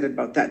totally excited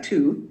about that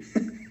too.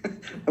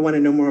 I want to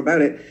know more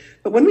about it.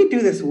 But when we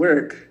do this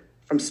work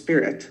from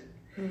spirit,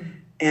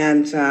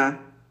 And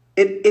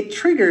it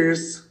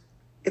triggers,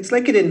 it's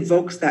like it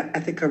invokes that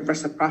ethic of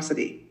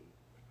reciprocity.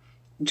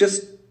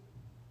 Just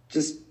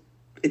because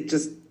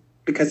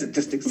it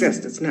just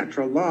exists, it's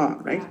natural law,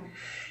 right? Yeah.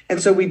 And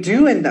so we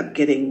do end up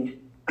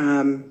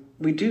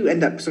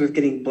sort of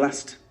getting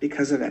blessed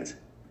because of it.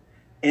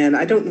 And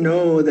I don't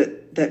know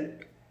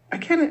that I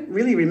can't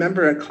really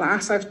remember a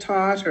class I've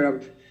taught or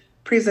a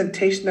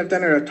presentation I've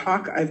done or a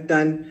talk I've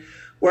done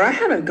where I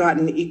haven't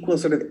gotten equal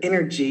sort of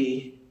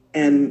energy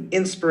and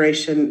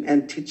inspiration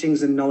and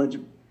teachings and knowledge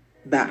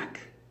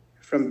back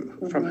from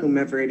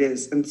whomever it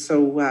is. And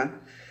so,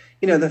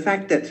 the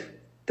fact that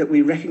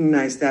we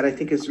recognize that, I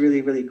think, is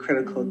really, really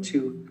critical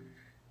to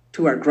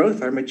our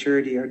growth, our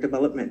maturity, our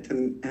development,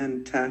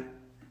 and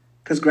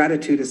because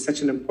gratitude is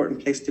such an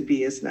important place to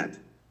be, isn't it?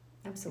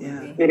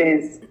 Absolutely, yeah. It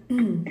is.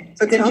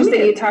 So it's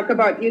interesting. You talk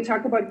about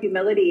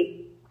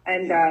humility,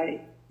 and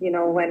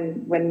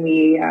when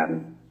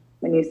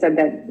you said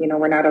that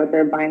we're not out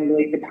there buying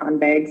Louis Vuitton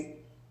bags,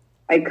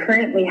 I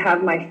currently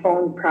have my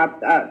phone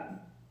propped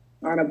up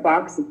on a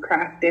box of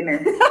Kraft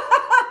Dinner.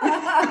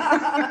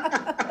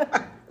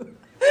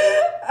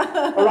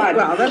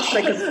 Wow, that's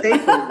like a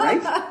staple,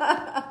 right?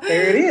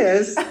 There it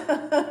is.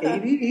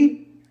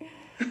 ADD.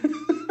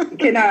 You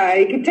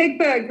can take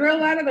the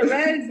grill out of the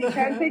res. You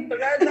can't take the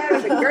res out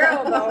of the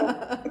grill,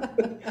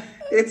 though.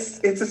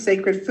 It's a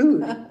sacred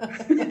food.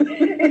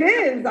 It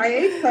is. I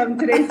ate some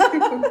today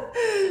too.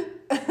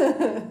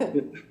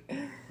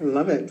 I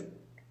love it.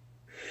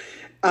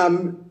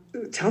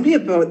 Tell me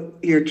about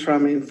your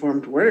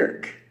trauma-informed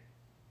work.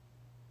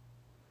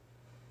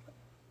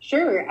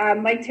 Sure.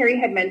 Like Terry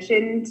had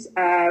mentioned,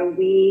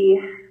 we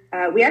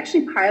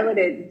actually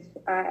piloted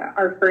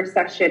our first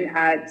session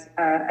at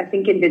I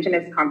think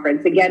Indigenous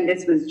conference. Again,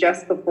 this was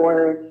just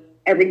before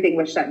everything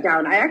was shut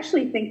down. I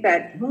actually think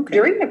that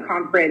during the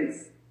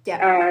conference,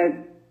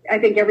 I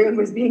think everyone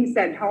was being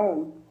sent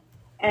home,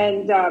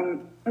 and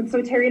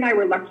so Terry and I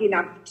were lucky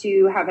enough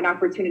to have an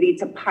opportunity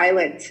to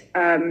pilot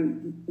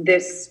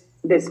this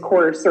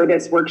course or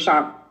this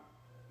workshop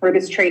or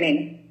this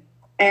training.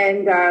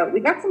 And we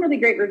got some really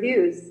great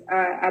reviews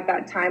at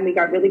that time. We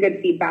got really good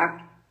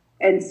feedback.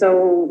 And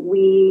so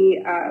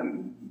we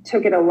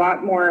took it a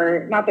lot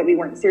more, not that we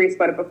weren't serious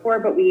about it before,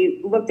 but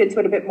we looked into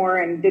it a bit more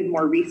and did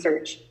more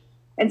research.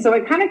 And so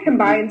it kind of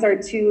combines our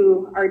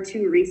two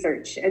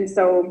research. And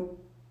so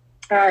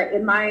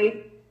in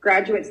my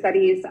graduate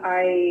studies,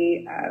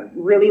 I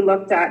really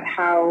looked at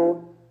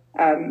how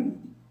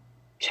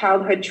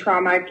childhood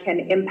trauma can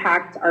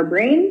impact our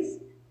brains,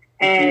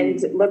 and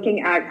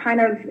looking at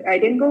I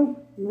didn't go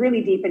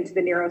really deep into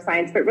the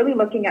neuroscience, but really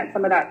looking at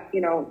some of that,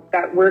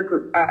 that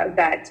work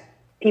that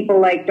people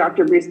like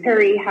Dr. Bruce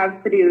Perry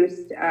have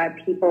produced,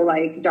 people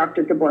like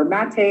Dr. Gabor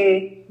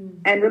Mate,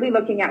 and really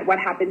looking at what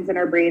happens in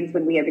our brains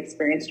when we have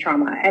experienced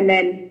trauma. And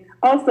then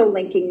also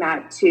linking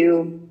that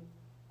to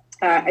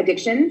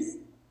addictions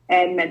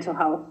and mental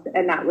health.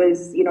 And that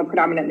was,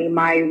 predominantly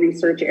my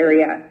research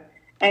area.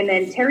 And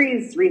then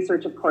Terry's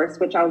research, of course,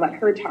 which I'll let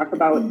her talk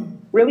about,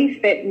 really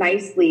fit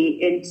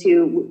nicely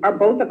into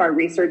both of our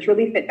research,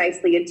 really fit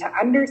nicely into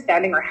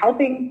understanding or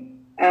helping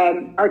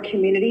our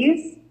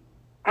communities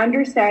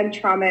understand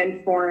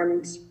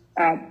trauma-informed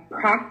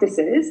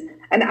practices,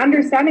 and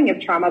understanding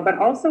of trauma, but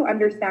also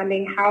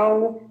understanding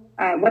how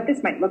what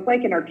this might look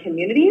like in our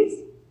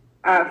communities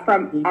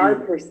from our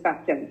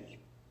perspective,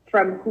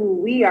 from who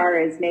we are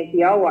as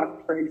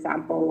Nahiawak, for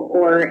example,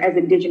 or as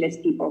Indigenous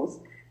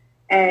peoples.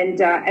 And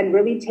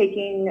really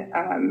taking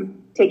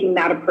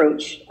that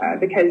approach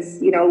because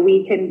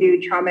we can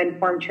do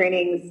trauma-informed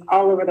trainings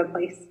all over the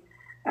place,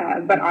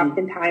 but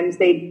oftentimes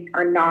they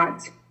are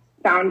not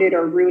founded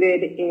or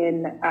rooted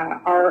in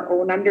our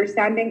own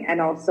understanding,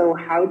 and also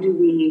how do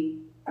we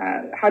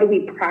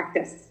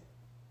practice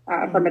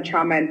from a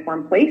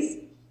trauma-informed place?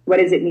 What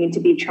does it mean to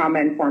be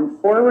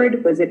trauma-informed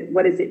forward?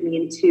 What does it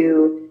mean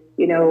to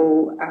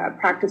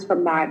practice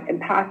from that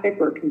empathic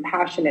or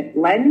compassionate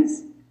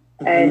lens?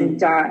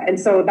 And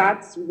so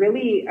that's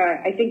really,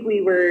 I think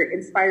we were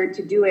inspired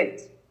to do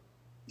it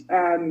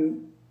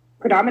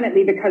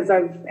predominantly because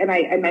of, and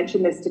I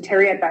mentioned this to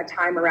Terry at that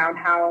time, around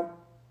how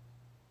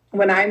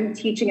when I'm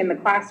teaching in the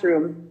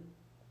classroom,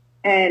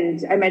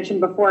 and I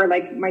mentioned before,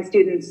 like my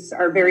students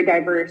are very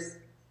diverse,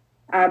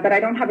 but I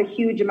don't have a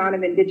huge amount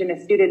of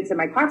Indigenous students in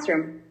my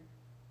classroom.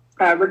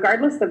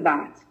 Regardless of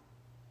that,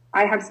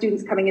 I have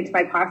students coming into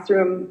my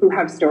classroom who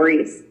have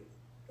stories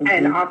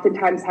and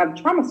oftentimes have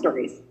trauma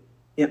stories.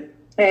 Yep.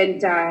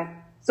 And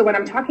so when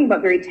I'm talking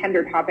about very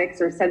tender topics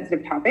or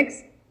sensitive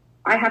topics,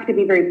 I have to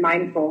be very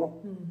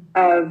mindful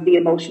of the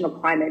emotional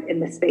climate in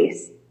the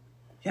space.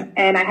 Yep.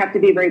 And I have to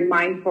be very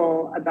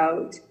mindful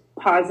about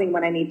pausing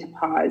when I need to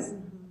pause,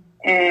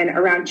 and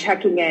around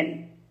checking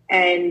in.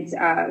 And,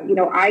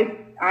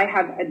 I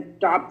have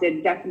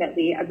adopted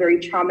definitely a very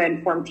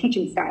trauma-informed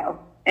teaching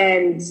style.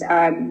 And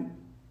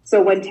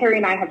so when Terry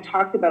and I have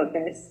talked about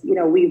this,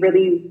 we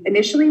really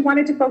initially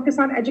wanted to focus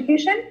on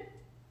education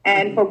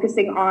and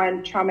focusing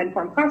on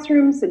trauma-informed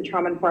classrooms and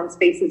trauma-informed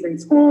spaces in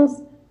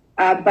schools.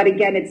 But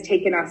again, it's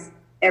taken us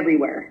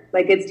everywhere.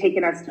 Like it's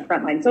taken us to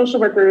frontline social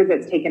workers.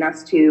 It's taken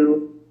us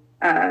to,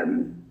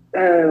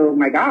 oh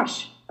my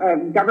gosh,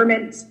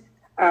 government.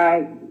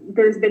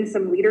 There's been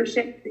some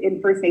leadership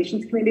in First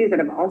Nations communities that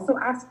have also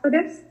asked for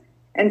this.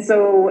 And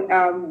so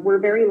we're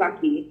very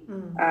lucky,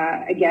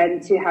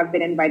 again, to have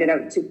been invited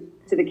out to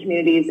the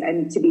communities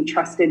and to be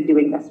trusted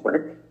doing this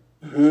work.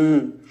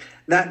 Mm-hmm.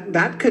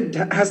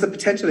 That has the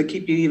potential to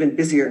keep you even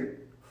busier.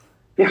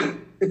 Yeah.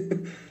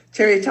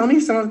 Terry, tell me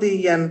some of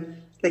the, in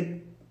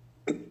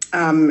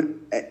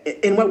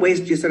what ways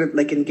do you sort of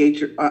like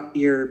engage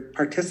your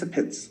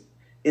participants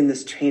in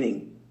this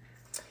training?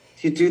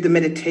 Do you do the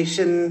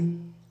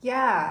meditation?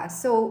 Yeah. I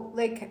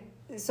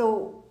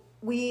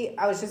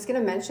was just going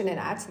to mention and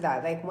add to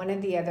that, like one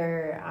of the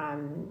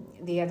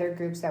other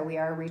groups that we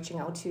are reaching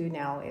out to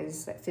now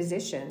is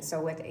physicians.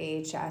 So with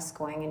AHS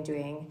going and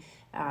doing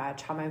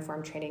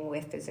trauma-informed training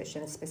with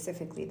physicians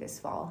specifically this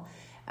fall.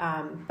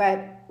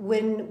 But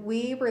when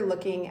we were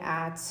looking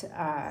at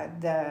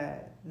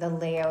the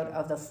layout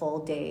of the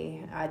full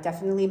day,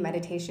 definitely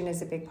meditation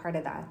is a big part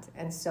of that.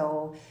 And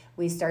so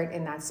we start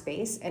in that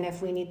space. And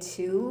if we need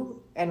to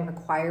and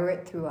require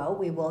it throughout,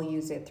 we will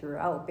use it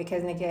throughout.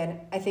 Because again,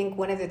 I think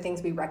one of the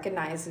things we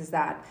recognize is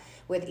that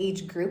with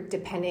each group,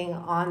 depending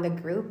on the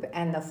group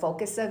and the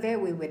focus of it,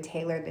 we would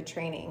tailor the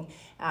training.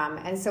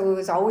 And so it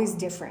was always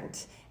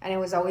different. And it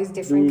was always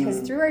different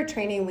because through our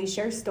training, we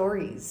share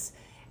stories.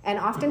 And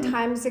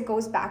oftentimes it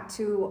goes back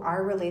to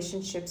our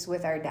relationships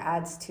with our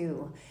dads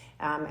too,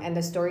 and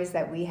the stories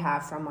that we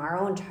have from our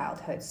own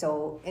childhood.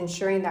 So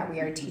ensuring that we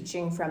are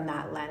teaching from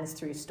that lens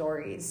through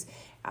stories.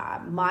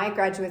 My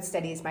graduate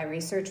studies, my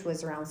research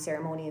was around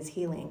ceremony is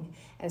healing.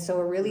 And so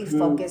we're really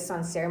focused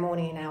on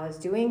ceremony. And I was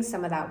doing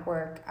some of that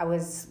work. I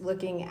was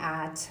looking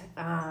at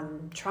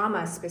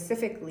trauma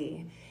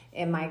specifically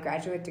in my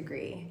graduate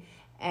degree.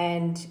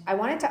 And I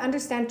wanted to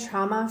understand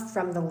trauma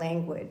from the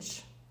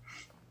language.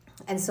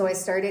 And so I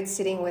started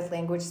sitting with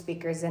language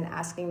speakers and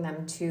asking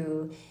them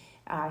to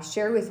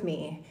share with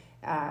me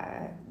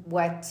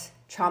what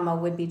trauma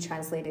would be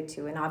translated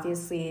to. And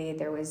obviously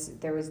there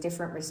was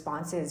different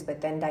responses,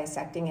 but then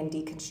dissecting and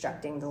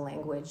deconstructing the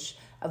language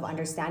of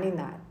understanding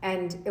that.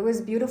 And it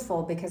was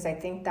beautiful because I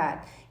think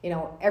that,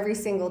 every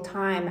single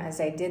time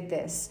as I did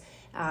this,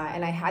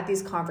 and I had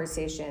these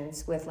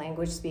conversations with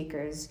language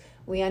speakers,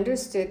 we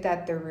understood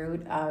that the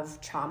root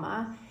of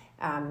trauma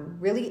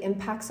really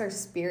impacts our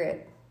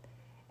spirit.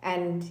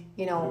 And,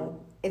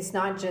 it's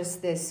not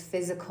just this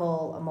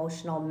physical,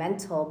 emotional,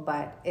 mental,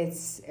 but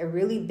it's a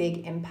really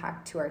big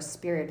impact to our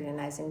spirit. And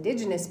as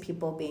Indigenous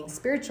people, being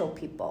spiritual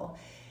people,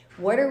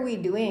 what are we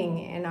doing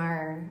in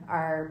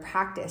our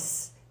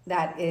practice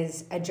that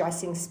is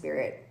addressing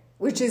spirit?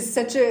 Which is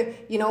such a,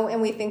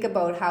 and we think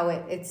about how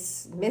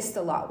it's missed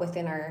a lot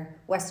within our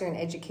Western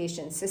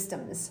education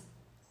systems.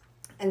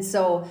 And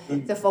so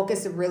the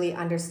focus of really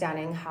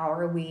understanding how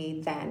are we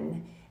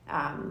then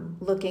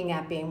looking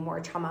at being more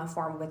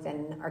trauma-informed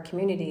within our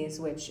communities,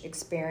 which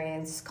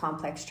experience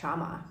complex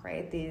trauma,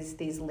 right?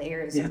 These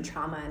layers of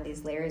trauma and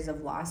these layers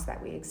of loss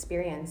that we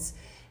experience.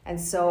 And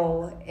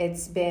so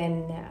it's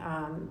been,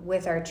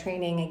 with our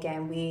training,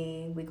 again,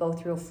 we go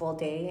through a full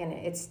day and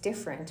it's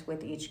different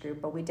with each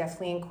group, but we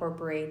definitely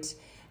incorporate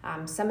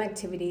some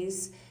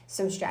activities,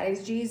 some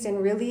strategies,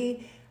 and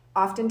really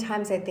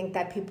oftentimes I think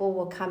that people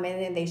will come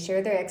in and they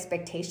share their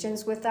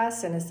expectations with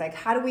us, and it's like,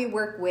 how do we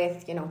work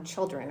with,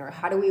 children, or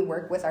how do we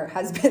work with our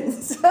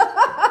husbands? Tell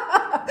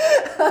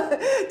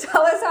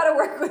us how to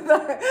work with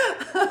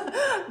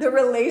the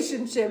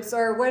relationships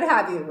or what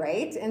have you,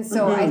 right? And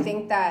so I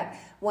think that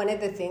one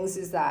of the things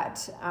is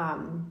that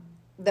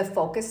the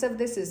focus of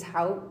this is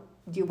how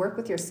do you work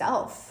with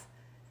yourself?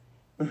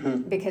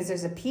 Because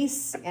there's a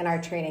piece in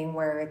our training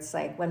where it's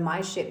like when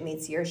my shit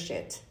meets your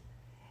shit.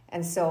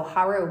 And so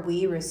how are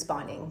we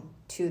responding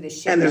to the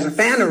shit? And there's a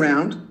fan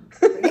around.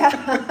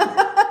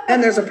 Yeah.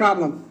 And there's a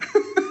problem.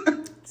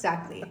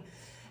 Exactly.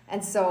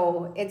 And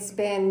so it's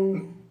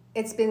been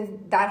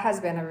that has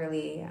been a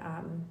really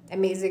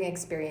amazing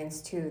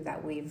experience too,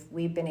 that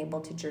we've been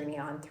able to journey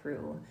on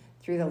through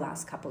the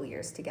last couple of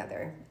years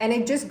together. And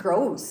it just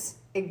grows.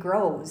 It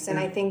grows. And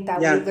I think that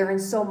we learn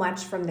so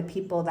much from the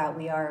people that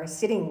we are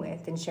sitting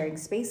with and sharing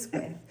space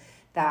with,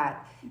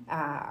 that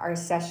our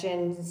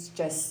sessions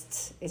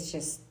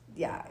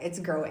it's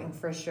growing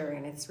for sure.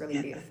 And it's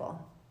really beautiful.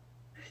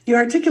 You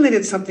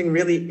articulated something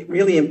really,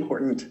 really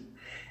important,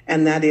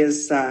 and that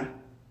is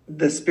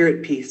the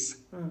spirit piece.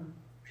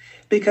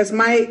 Because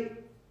and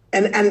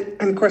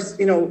of course,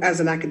 as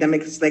an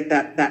academic, it's like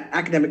that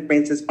academic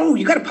brain says, oh,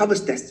 you got to publish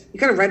this. You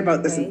got to write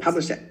about this and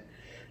publish it,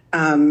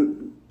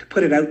 to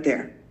put it out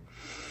there.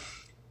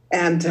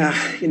 And,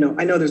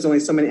 I know there's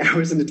only so many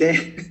hours in a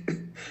day,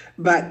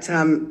 but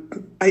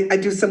I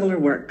do similar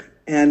work.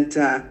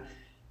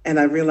 And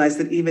I realized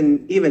that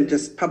even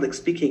just public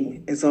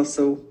speaking is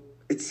also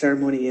its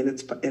ceremony and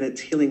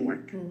its healing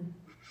work.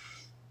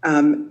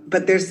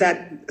 But there's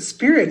that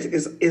spirit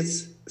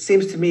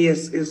seems to me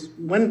is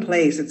one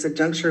place. It's a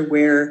juncture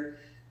where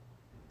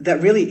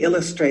that really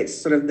illustrates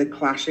sort of the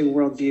clashing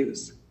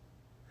worldviews.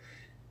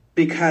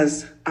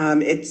 because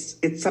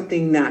it's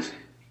something that,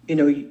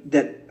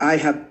 that I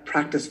have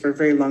practiced for a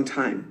very long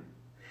time,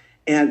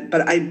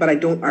 but I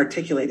don't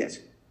articulate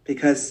it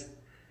because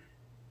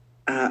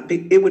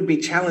it would be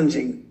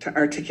challenging to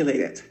articulate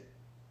it.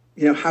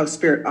 How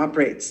spirit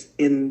operates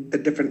in the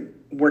different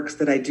works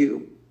that I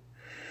do.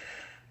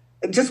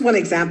 Just one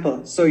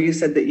example. So you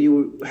said that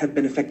you have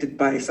been affected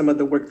by some of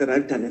the work that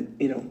I've done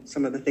and,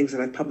 some of the things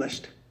that I've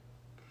published.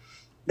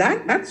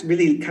 That's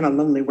really kind of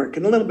lonely work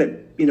and a little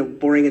bit,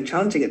 boring and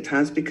challenging at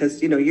times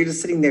because, you're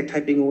just sitting there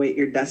typing away at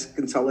your desk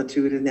in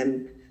solitude. And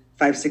then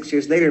 5-6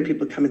 years later,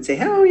 people come and say,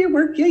 "Oh, your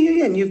work.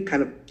 Yeah. And you've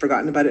kind of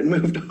forgotten about it and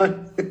moved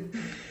on."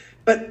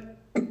 But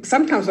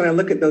sometimes when I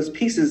look at those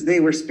pieces, they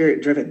were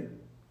spirit driven.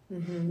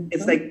 Mm-hmm.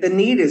 It's like the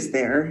need is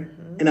there,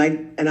 mm-hmm.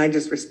 and I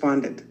just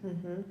responded.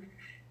 Mm-hmm.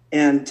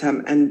 And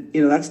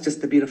that's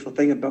just the beautiful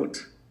thing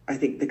about, I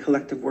think, the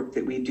collective work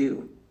that we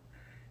do.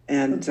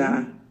 And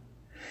mm-hmm.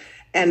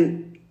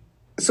 And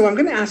so I'm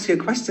going to ask you a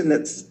question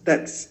that's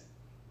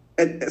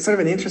sort of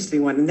an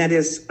interesting one, and that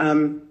is,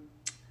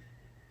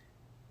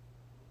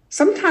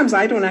 sometimes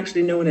I don't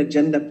actually know an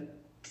agenda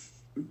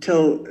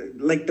till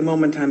like the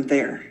moment I'm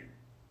there.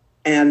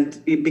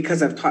 And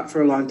because I've taught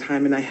for a long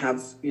time and I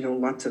have,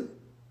 lots of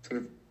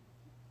sort of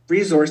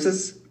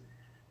resources,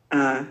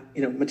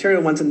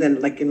 material ones, and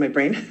then like in my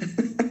brain,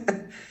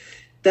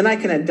 then I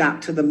can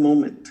adapt to the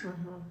moment. Mm-hmm.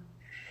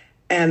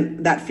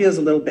 And that feels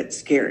a little bit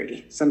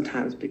scary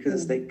sometimes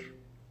because mm-hmm.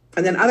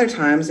 And then other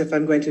times if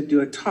I'm going to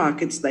do a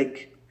talk, it's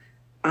like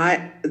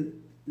the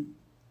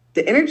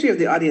energy of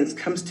the audience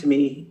comes to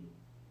me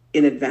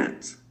in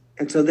advance.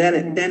 And so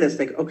then it's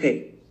like,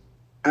 okay,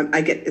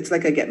 I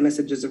get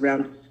messages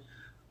around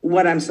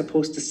what I'm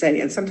supposed to say.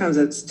 And sometimes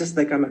it's just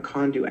like I'm a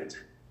conduit.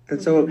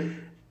 And so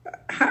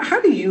how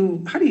do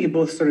you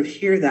both sort of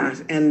hear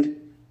that? And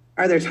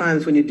are there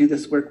times when you do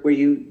this work where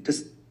you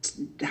just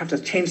have to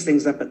change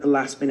things up at the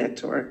last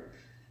minute or,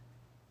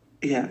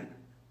 yeah.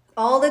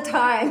 All the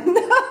time.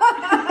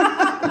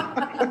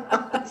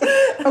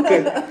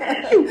 Okay.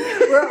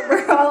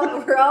 we're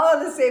all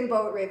on the same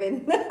boat,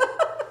 Raven.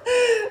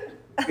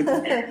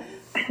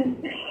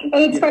 And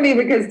it's funny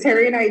because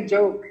Terry and I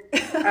joke,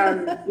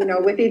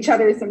 with each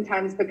other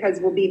sometimes because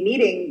we'll be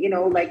meeting,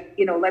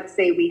 let's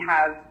say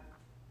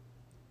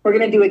we're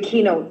going to do a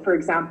keynote, for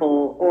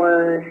example,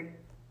 or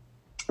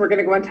we're going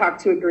to go and talk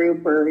to a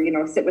group or,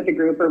 sit with a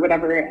group or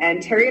whatever.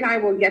 And Terry and I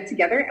will get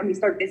together and we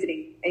start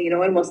visiting,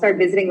 and we'll start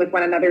visiting with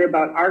one another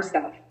about our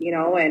stuff,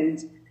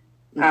 and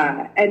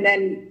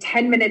then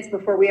 10 minutes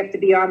before we have to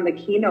be on the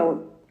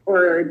keynote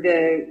or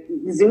the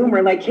Zoom,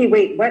 we're like, hey,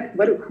 wait, what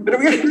are we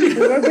going to do?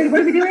 What are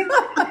we doing?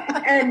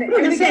 And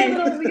we get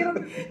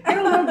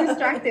a little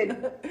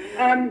distracted.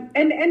 And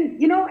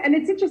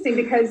it's interesting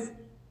because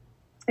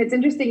it's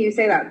interesting you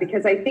say that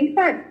because I think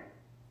that,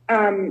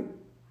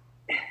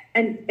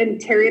 and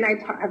Terry and I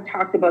have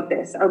talked about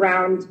this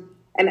around,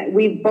 and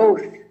we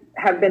both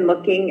have been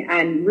looking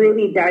and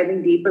really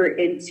diving deeper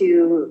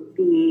into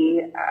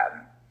the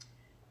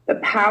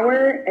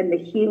power and the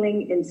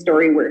healing in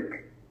story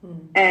work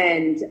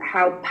and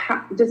how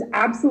just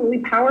absolutely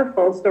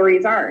powerful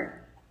stories are.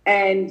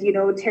 And,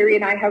 Terry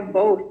and I have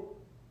both,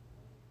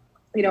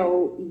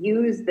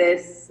 used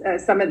this,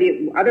 some of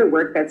the other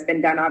work that's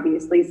been done,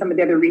 obviously, some of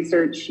the other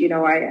research,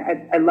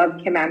 I love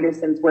Kim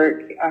Anderson's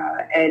work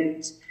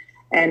and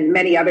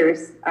many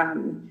others.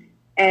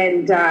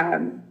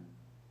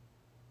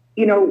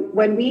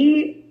 When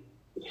we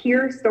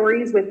hear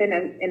stories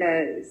in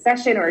a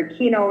session or a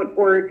keynote,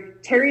 or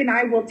Terry and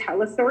I will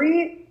tell a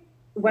story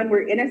when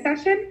we're in a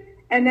session,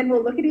 and then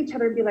we'll look at each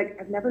other and be like,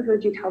 I've never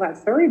heard you tell that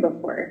story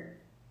before.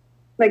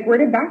 Like, where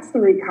did that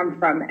story come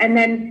from? And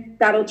then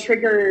that'll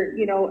trigger,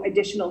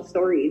 additional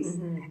stories.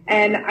 Mm-hmm.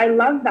 And I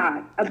love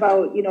that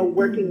about,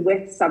 working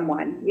with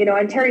someone,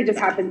 and Terry just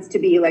happens to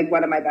be like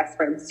one of my best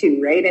friends too,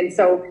 right? And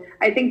so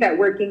I think that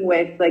working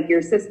with like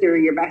your sister,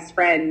 your best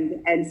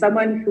friend, and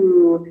someone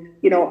who,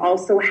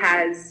 also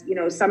has,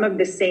 some of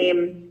the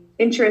same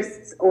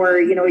interests or,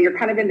 you're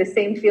kind of in the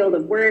same field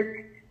of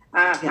work.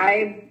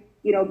 I've,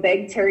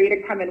 begged Terry to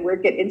come and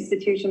work at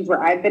institutions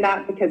where I've been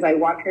at because I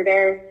want her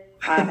there.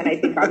 And I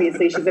think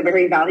obviously she's a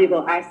very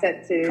valuable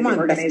asset to the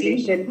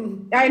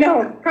organization. Bestie. I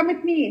know. Come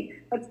with me.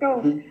 Let's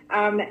go.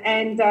 Mm-hmm.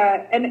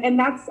 And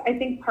that's, I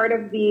think, part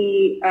of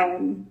the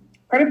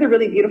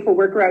really beautiful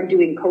work around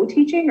doing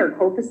co-teaching or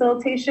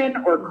co-facilitation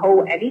or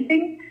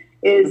co-anything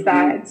is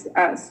mm-hmm.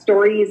 that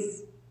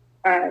stories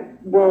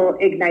will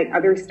ignite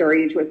other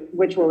stories,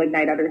 which will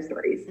ignite other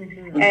stories.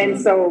 Mm-hmm. And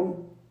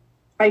so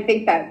I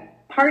think that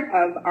part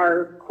of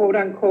our quote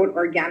unquote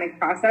organic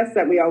process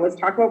that we always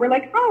talk about, we're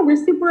like, oh, we're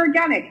super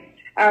organic,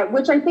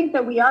 which I think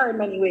that we are in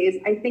many ways.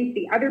 I think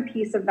the other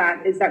piece of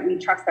that is that we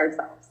trust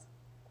ourselves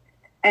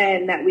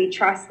and that we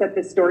trust that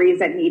the stories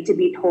that need to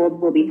be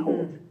told will be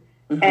told.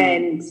 Mm-hmm.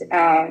 And,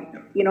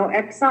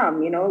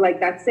 like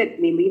that's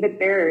it. We leave it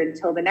there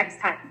until the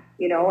next time,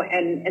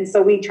 and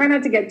so we try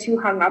not to get too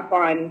hung up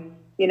on,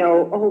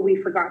 oh, we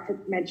forgot to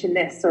mention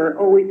this or,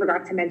 oh, we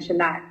forgot to mention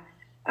that.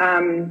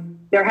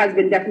 There has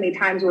been definitely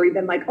times where we've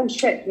been like, oh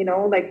shit,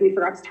 like we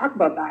forgot to talk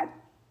about that.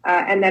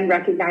 And then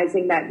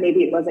recognizing that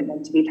maybe it wasn't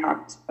meant to be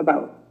talked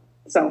about.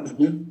 So,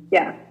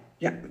 yeah.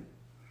 Yeah.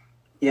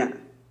 Yeah.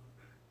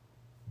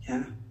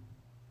 Yeah.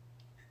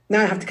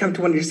 Now I have to come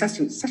to one of your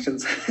sessions.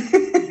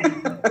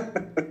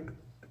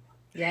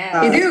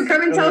 Yeah. You do.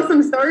 Come and tell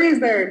some stories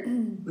there.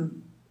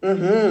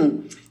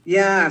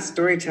 Yeah,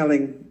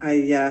 storytelling.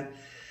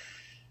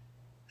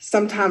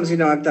 Sometimes,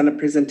 I've done a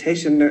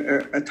presentation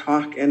or a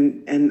talk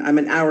and I'm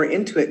an hour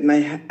into it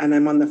and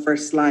I'm on the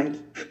first slide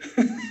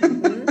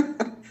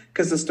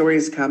because the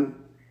stories come,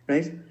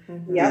 right?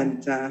 Yeah.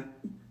 And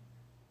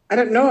I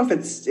don't know if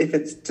it's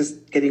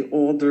just getting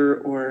older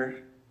or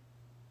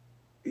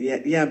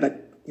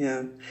but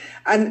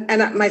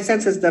and my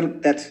sense is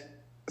that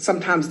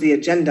sometimes the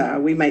agenda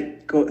we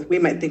might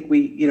think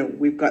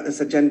we've got this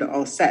agenda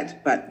all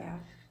set, but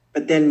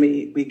then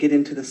we get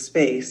into the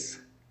space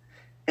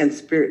and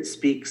spirit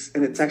speaks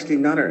and it's actually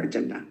not our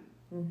agenda.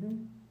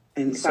 And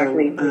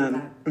exactly.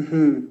 So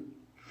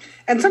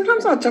and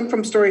sometimes I'll jump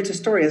from story to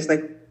story. It's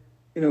like,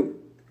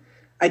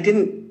 I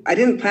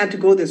didn't plan to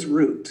go this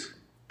route,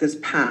 this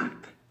path.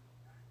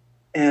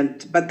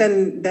 But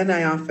then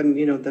I often,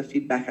 the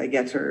feedback I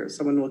get, or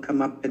someone will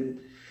come up and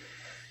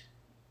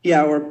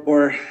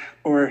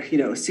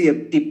or see a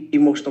deep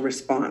emotional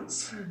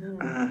response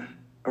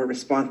or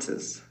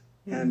responses.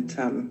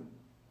 And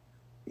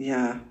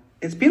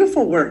it's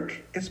beautiful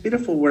work. It's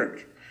beautiful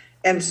work.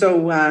 And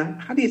so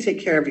how do you take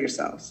care of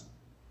yourselves?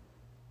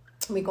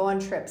 We go on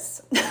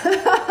trips.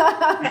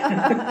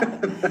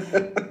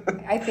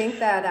 I think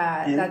that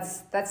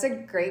that's a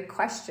great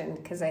question,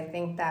 because I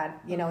think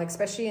that,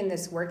 especially in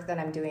this work that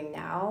I'm doing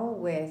now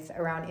with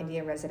around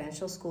Indian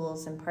residential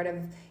schools, and part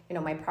of,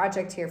 my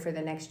project here for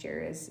the next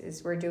year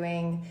is we're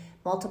doing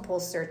multiple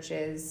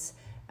searches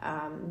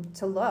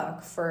to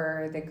look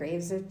for the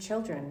graves of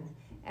children.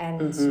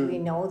 And we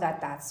know that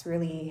that's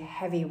really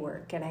heavy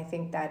work. And I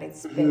think that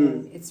it's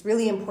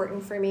really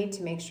important for me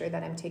to make sure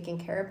that I'm taking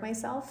care of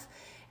myself.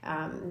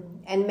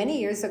 And many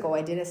years ago,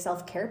 I did a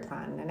self-care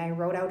plan, and I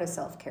wrote out a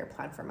self-care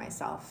plan for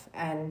myself.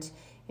 And,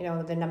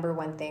 the number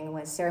one thing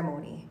was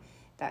ceremony,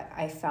 that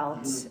I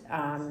felt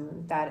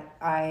that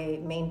I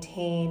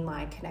maintain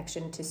my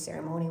connection to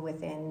ceremony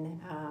within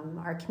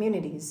our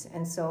communities.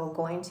 And so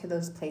going to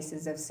those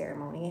places of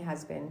ceremony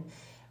has been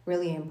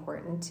really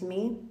important to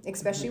me,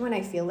 especially when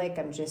I feel like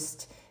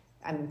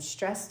I'm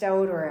stressed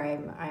out, or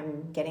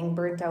I'm getting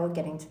burnt out,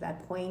 getting to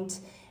that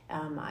point.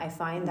 I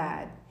find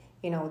that,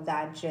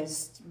 that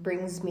just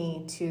brings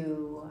me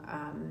to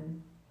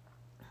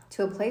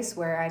a place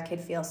where I could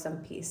feel some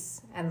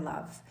peace and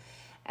love.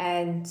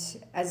 And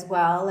as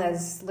well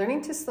as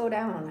learning to slow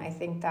down. I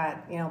think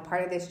that,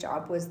 part of this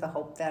job was the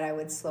hope that I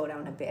would slow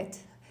down a bit.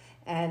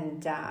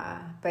 And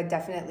but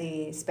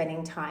definitely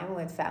spending time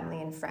with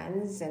family and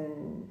friends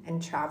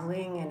and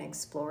traveling and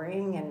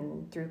exploring.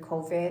 And through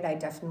COVID, I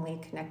definitely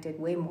connected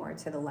way more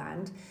to the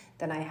land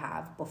than I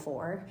have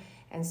before.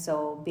 And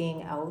so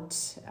being out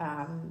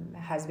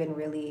has been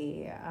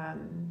really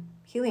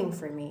healing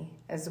for me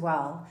as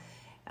well.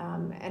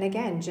 And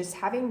again, just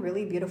having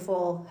really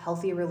beautiful,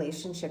 healthy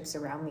relationships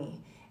around me.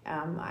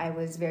 I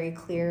was very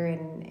clear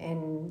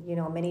in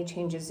many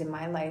changes in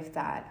my life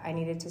that I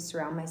needed to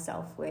surround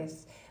myself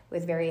with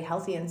very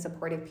healthy and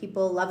supportive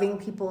people, loving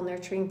people,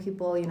 nurturing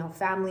people,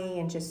 family,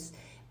 and just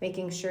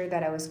making sure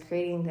that I was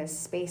creating this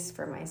space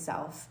for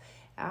myself.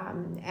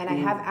 And I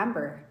have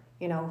Amber,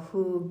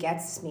 who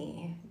gets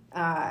me.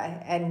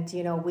 And,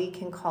 we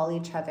can call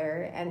each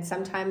other. And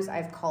sometimes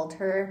I've called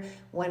her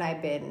when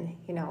I've been,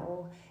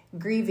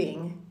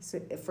 grieving,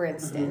 for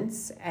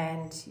instance,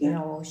 and,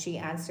 she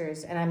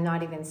answers, and I'm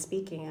not even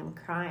speaking, I'm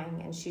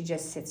crying, and she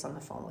just sits on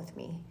the phone with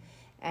me.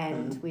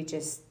 And we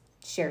just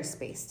share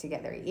space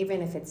together,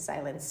 even if it's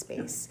silent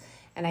space.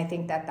 And I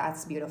think that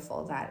that's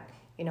beautiful, that,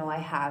 I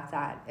have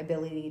that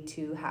ability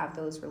to have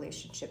those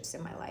relationships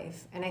in my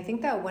life. And I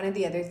think that one of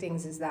the other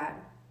things is that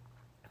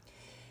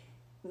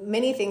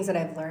many things that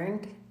I've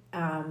learned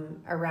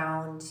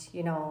around,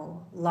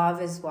 love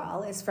as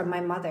well, is from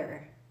my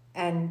mother.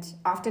 And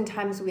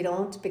oftentimes we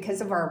don't, because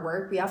of our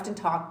work, we often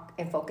talk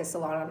and focus a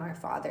lot on our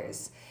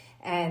fathers.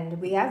 And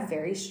we have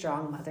very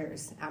strong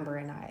mothers, Amber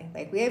and I.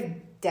 Like, we have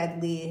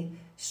deadly,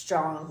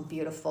 strong,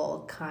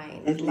 beautiful,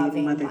 kind,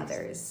 loving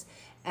mothers.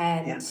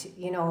 And,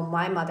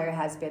 my mother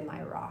has been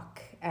my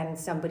rock, and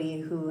somebody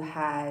who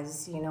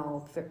has,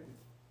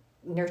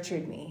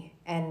 nurtured me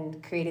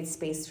and created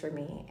space for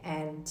me.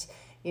 And,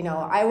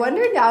 I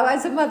wonder now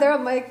as a mother,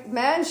 I'm like,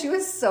 man, she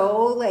was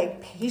so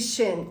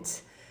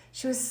patient.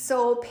 She was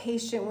so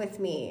patient with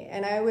me.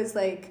 And I was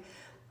like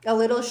a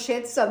little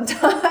shit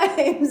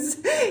sometimes,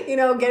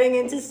 getting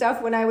into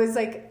stuff when I was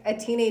like a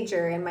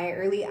teenager in my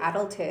early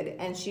adulthood.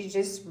 And she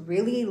just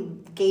really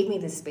gave me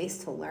the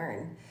space to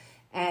learn.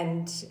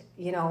 And,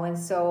 and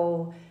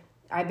so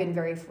I've been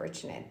very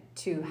fortunate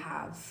to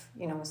have,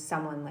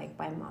 someone like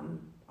my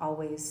mom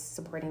always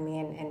supporting me,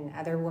 and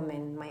other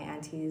women, my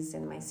aunties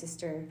and my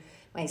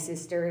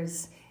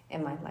sisters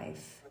in my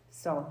life.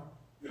 So.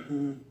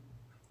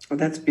 Oh,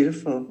 that's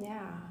beautiful.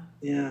 Yeah.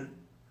 Yeah.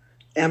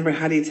 Amber,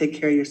 how do you take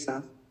care of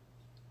yourself?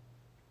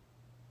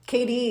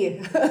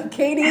 Katie.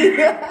 Katie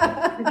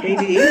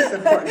is an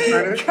important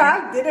part of it.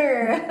 Crack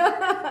dinner.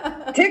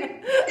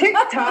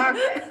 TikTok.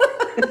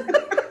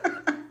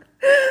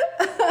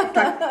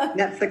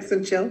 Netflix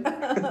and chill.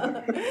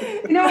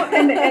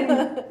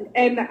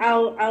 And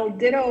I'll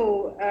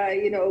ditto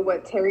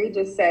what Terry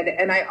just said,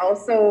 and I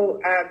also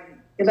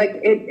like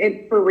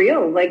it for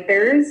real. Like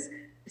there's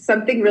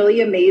something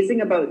really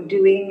amazing about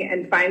doing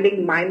and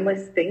finding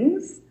mindless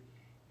things,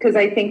 because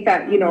I think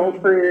that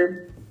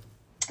for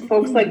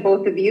folks like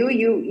both of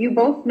you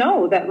both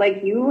know that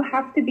like you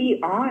have to be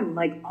on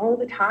like all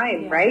the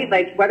time, right?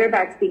 Like whether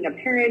that's being a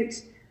parent,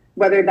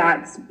 whether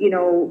that's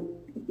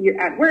you're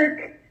at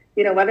work,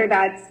 whether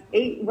that's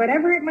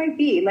whatever it might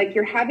be, like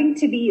you're having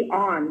to be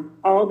on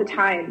all the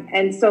time.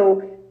 And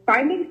so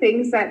finding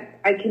things that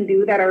I can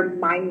do that are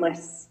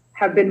mindless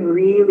have been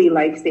really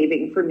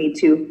life-saving for me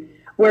too,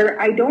 where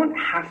I don't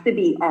have to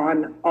be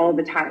on all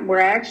the time, where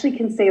I actually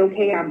can say,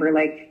 okay, Amber,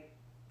 like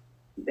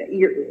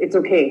it's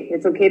okay.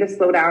 It's okay to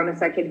slow down a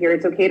second here.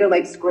 It's okay to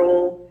like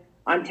scroll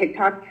on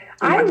TikTok.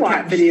 I watch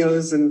cat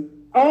videos and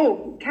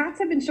cats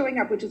have been showing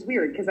up, which is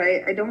weird because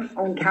I don't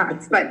own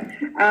cats, but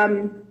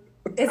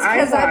it's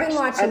because I've been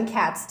watching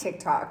cats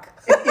TikTok.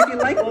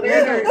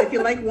 If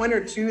you like one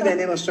or two, then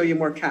it'll show you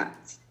more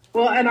cats.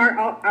 Well, and our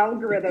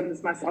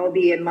algorithms must all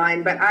be in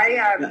line. But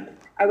I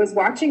was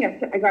watching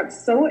I got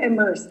so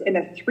immersed in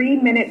a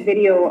 3-minute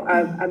video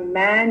of a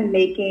man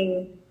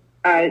making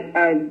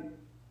a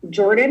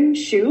Jordan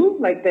shoe,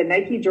 like the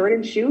Nike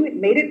Jordan shoe. He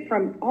made it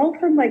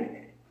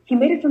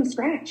from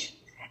scratch.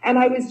 And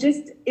I was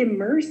just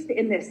immersed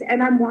in this,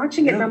 and I'm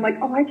watching it and I'm like,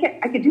 oh, I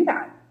could do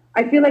that.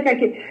 I feel like I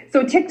could.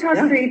 So TikTok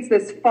creates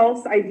this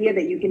false idea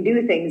that you can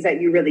do things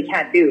that you really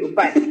can't do.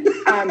 But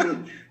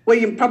well,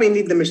 you probably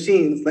need the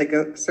machines, like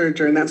a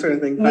serger and that sort of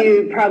thing. But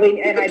you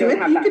probably, and I don't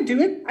have that. You could do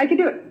it. I could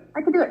do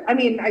it. I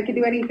mean, I could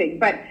do anything.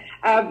 But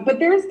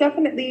there's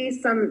definitely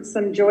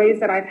some joys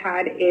that I've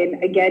had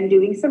in, again,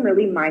 doing some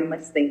really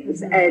mindless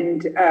things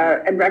and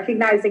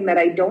recognizing that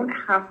I don't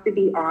have to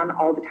be on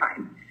all the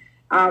time.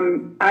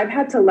 I've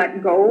had to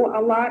let go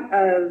a lot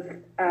of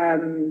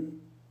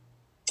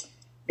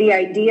the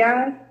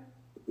idea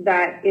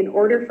that in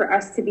order for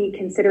us to be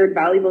considered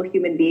valuable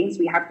human beings,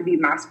 we have to be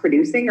mass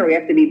producing or we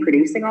have to be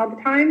producing all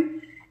the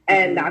time.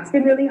 And that's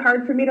been really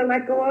hard for me to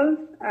let go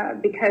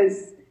of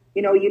because,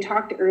 you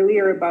talked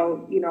earlier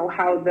about,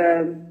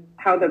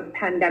 how the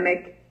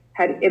pandemic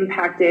had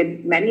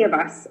impacted many of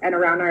us and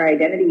around our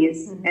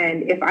identities.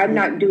 And if I'm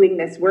not doing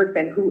this work,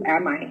 then who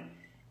am I?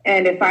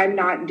 And if I'm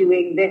not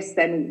doing this,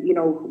 then,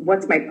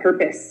 what's my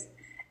purpose?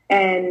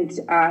 And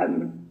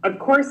of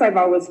course, I've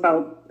always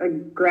felt a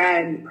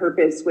grand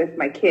purpose with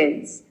my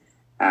kids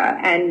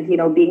and,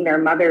 being their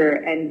mother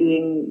and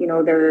being,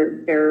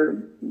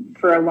 they're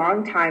for a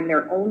long time,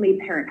 their only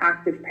parent,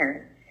 active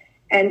parent.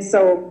 And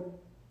so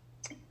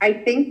I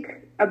think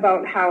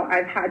about how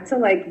I've had to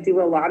like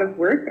do a lot of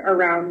work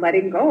around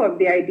letting go of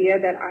the idea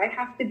that I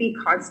have to be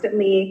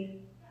constantly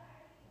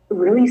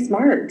really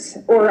smart,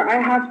 or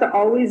I have to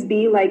always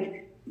be like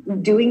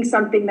doing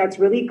something that's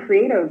really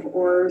creative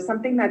or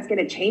something that's going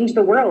to change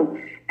the world,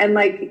 and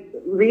like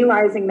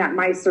realizing that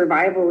my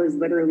survival is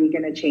literally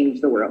going to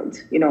change the world,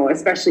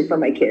 especially for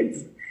my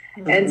kids.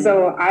 And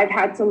so I've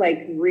had to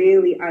like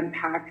really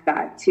unpack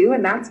that too.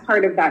 And that's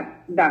part of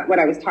that what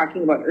I was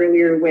talking about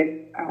earlier with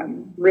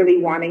really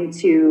wanting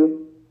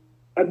to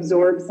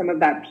absorb some of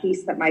that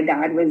peace that my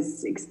dad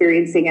was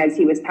experiencing as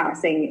he was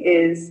passing,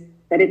 is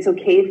that it's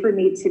okay for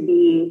me to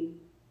be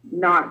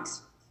not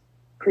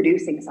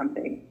producing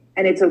something.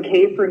 And it's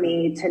okay for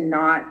me to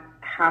not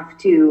have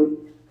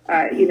to,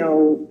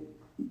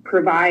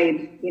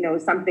 provide,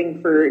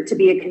 something to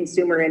be a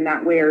consumer in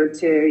that way, or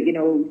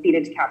to, feed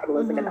into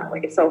capitalism in that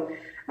way. So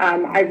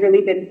I've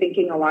really been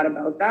thinking a lot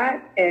about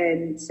that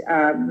and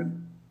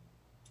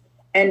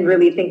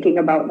really thinking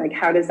about like,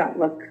 how does that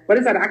look? What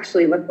does that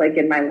actually look like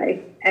in my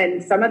life?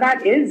 And some of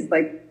that is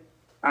like,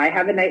 I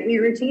have a nightly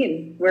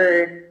routine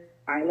where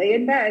I lay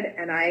in bed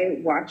and I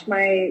watch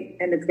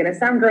and it's going to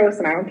sound gross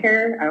and I don't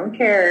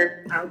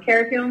care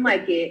if you don't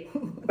like it,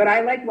 but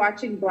I like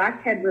watching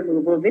blackhead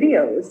removal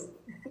videos.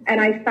 And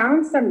I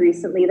found some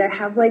recently that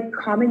have like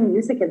calming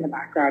music in the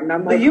background. And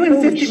I'm like, you and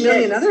 50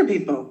 million other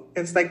people.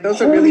 It's like, those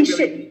are really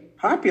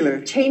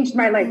popular. Changed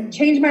my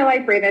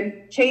life,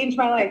 Raven, changed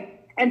my life.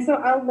 And so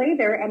I'll lay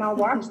there and I'll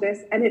watch this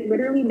and it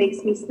literally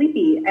makes me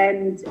sleepy.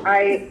 And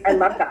I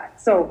love that.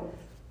 So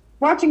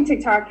watching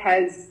TikTok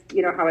has,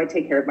 how I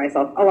take care of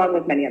myself, along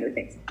with many other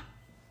things.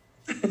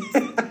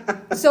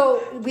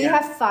 So we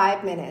have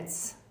 5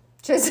 minutes.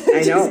 Just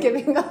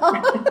giving up.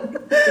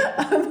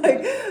 I'm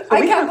like,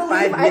 I can't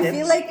believe. I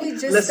feel like we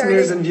just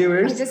listeners started, and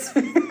viewers.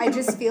 I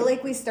just feel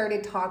like we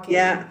started talking.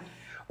 Yeah.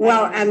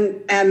 Well,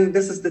 and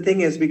this is the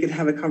thing is we could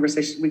have a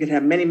conversation. We could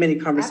have many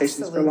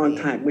conversations for a long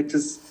time, which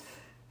is,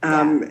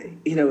 for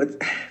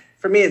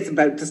me, it's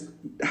about just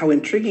how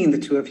intriguing the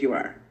two of you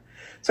are.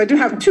 So I do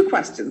have two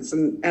questions,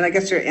 and I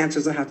guess your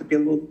answers will have to be a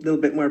little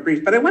bit more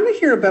brief. But I want to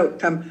hear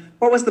about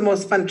what was the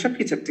most fun trip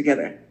you took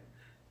together?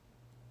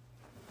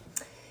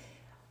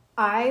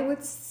 I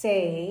would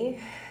say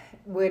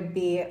would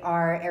be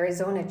our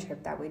Arizona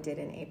trip that we did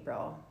in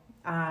April.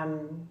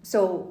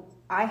 So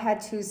I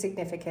had 2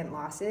 significant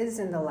losses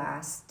in the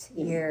last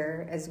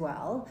year as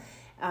well.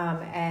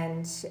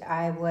 And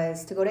I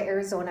was to go to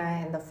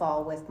Arizona in the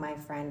fall with my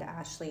friend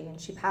Ashley, and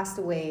she passed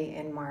away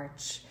in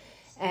March.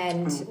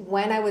 And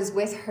when I was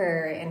with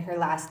her in her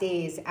last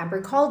days, Amber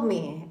called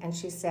me and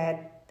she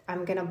said,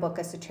 I'm going to book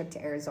us a trip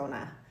to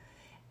Arizona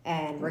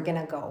and we're going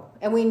to go.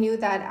 And we knew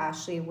that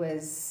Ashley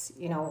was,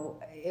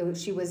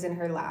 she was in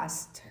her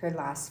last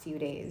few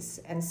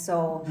days. And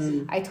so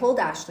I told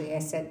Ashley, I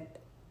said,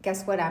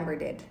 guess what Amber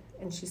did?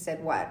 And she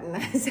said, what? And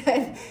I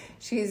said,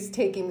 she's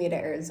taking me to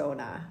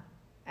Arizona.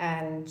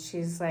 And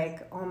she's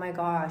like, oh my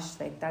gosh,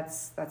 like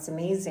that's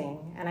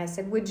amazing. And I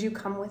said, would you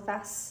come with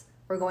us?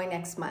 We're going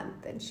next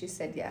month. And she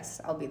said,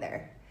 yes, I'll be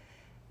there.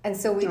 And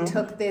so we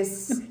took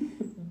this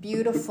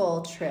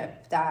beautiful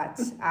trip that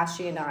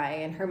Ashley and I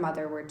and her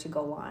mother were to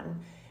go on.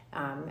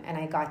 And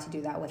I got to do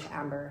that with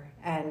Amber.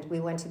 And we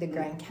went to the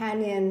Grand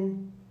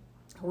Canyon.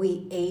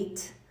 We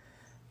ate.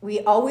 We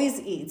always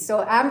eat.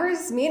 So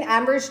me and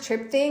Amber's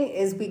trip thing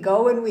is we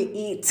go and we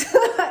eat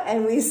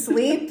and we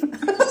sleep.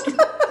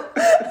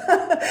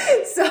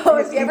 So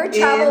if you ever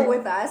travel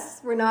with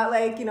us, we're not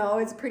like,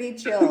 it's pretty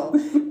chill.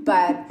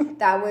 But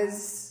that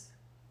was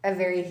a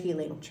very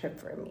healing trip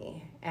for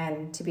me.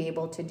 And to be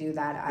able to do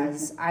that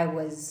as I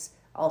was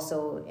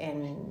also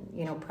in,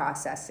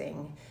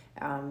 processing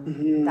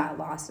that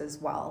loss as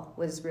well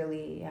was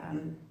really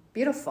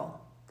beautiful.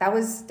 That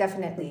was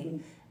definitely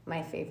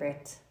my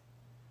favorite.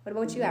 What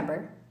about you,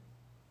 Amber?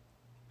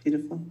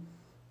 Beautiful.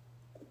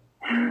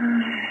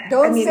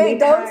 Don't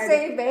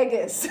say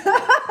Vegas.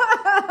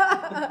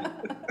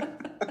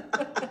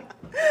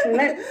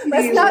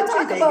 Let's not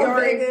talk about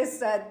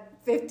Vegas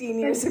 15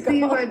 years ago.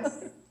 See what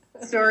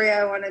story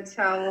I want to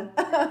tell.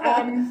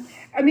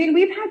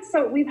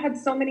 We've had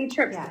so many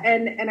trips,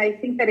 and I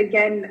think that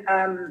again,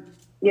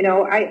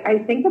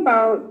 I think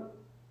about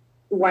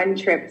one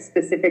trip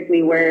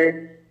specifically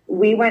where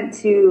we went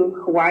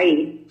to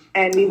Hawaii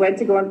and we went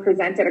to go and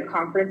present at a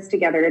conference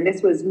together, and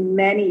this was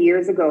many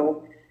years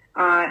ago.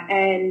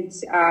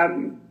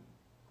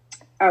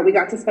 We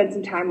got to spend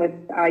some time with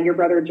your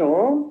brother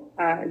Joel.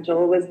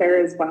 Joel was there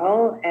as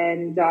well,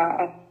 and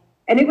I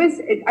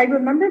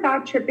remember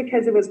that trip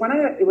because it was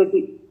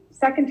the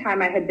second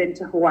time I had been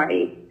to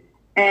Hawaii,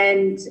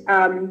 and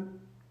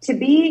to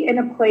be in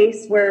a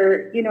place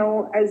where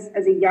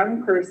as a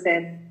young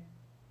person,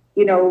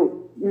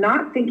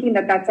 not thinking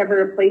that that's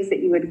ever a place that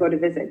you would go to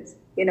visit,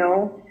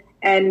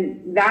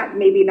 and that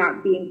maybe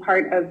not being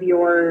part of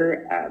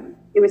your.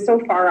 It was so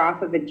far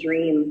off of a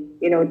dream,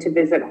 to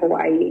visit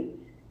Hawaii.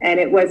 And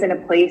it wasn't a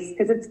place,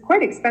 because it's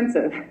quite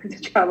expensive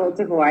to travel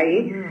to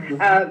Hawaii.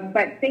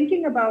 But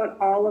thinking about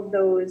all of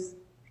those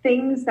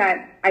things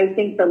that I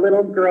think the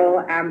little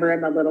girl Amber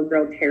and the little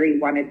girl Terry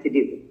wanted to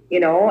do,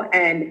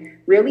 and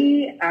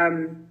really,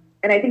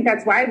 and I think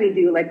that's why we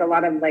do like a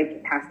lot of like,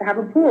 it has to have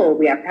a pool,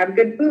 we have to have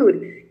good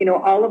food,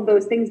 all of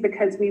those things,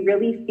 because we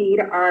really feed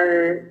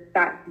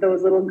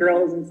those little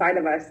girls inside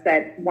of us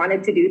that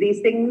wanted to do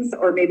these things,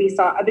 or maybe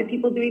saw other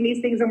people doing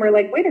these things and we're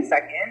like, wait a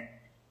second,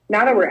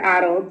 now that we're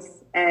adults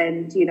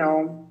and,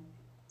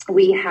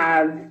 we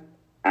have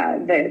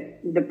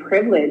the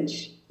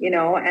privilege,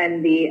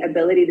 and the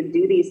ability to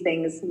do these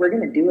things, we're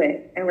going to do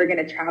it, and we're going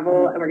to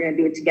travel and we're going to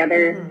do it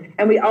together.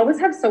 And we always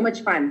have so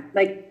much fun.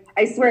 Like,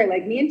 I swear,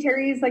 like me and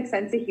Terry's like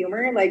sense of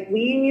humor, like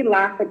we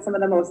laugh at some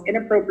of the most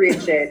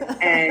inappropriate shit,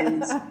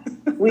 and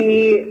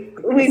we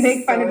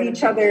make fun of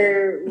each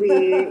other.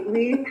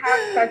 We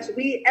have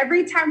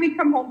every time we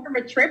come home from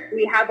a trip,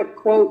 we have a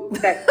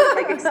quote that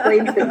like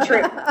explains the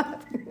trip.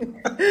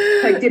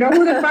 Like, do you know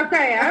who the fuck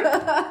I am?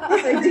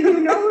 Like, do you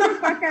know who the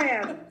fuck I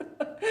am?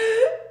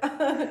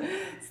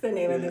 It's the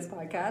name of this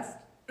podcast.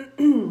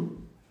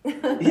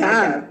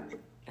 Yeah.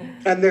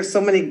 And there's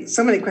so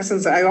many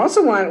questions. I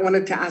also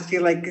wanted to ask you,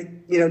 like,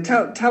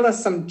 tell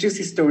us some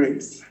juicy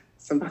stories,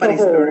 some funny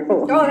stories.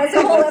 Oh, that's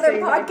a whole other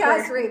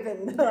podcast,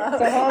 Raven.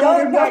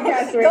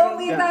 Don't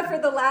leave that for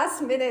the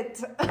last minute.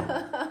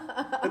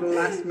 For the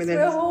last minute.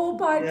 It's the whole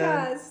podcast.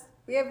 Yeah.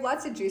 We have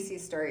lots of juicy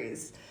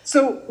stories.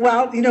 So,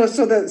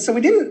 so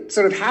we didn't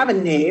sort of have a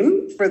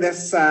name for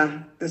this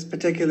this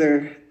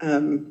particular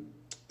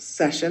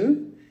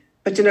session,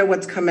 but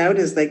what's come out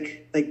is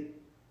like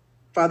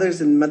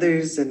fathers and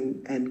mothers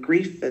and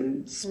grief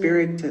and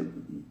spirit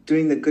and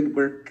doing the good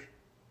work.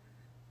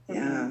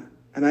 Yeah.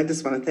 And I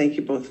just want to thank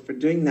you both for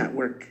doing that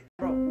work.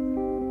 2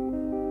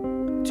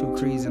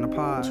 Crees in a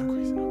pod.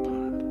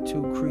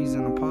 2 Crees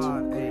in a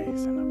pod. Hey.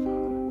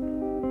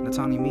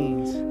 Natani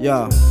means.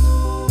 Yo.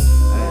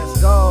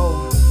 Let's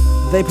go.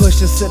 They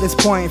pushed us to this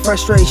point,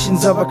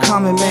 frustrations of a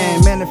common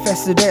man.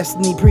 Manifest their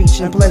destiny, preach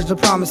and pledge the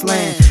promised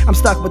land. I'm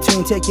stuck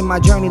between taking my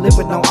journey, live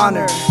with no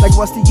honor. Like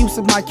what's the use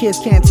if my kids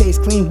can't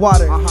taste clean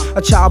water?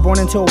 A child born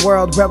into a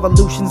world,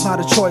 revolution's not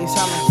a choice.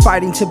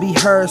 Fighting to be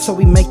heard, so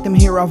we make them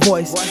hear our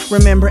voice.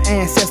 Remember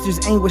ancestors'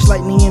 anguish,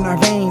 lightning in our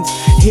veins.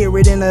 Hear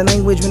it in the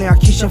language when they are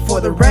kissing for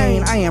the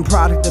rain. I am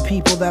product of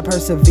people that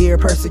persevere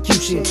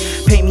persecution.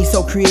 Paint me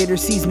so creator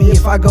sees me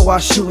if I go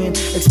out shooting.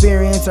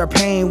 Experience our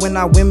pain when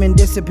our women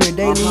disappear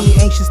daily.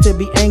 Anxious to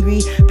be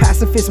angry,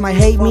 pacifists might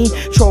hate me.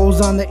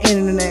 Trolls on the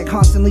internet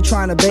constantly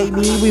trying to bait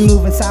me. We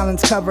move in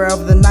silence, cover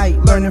of the night,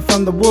 learning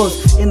from the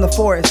wolves in the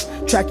forest,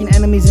 tracking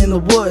enemies in the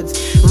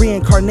woods.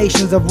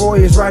 Reincarnations of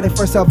warriors riding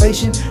for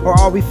salvation, or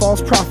are we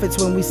false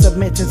prophets when we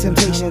submit to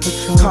temptation?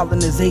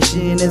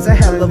 Colonization is a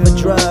hell of a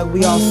drug.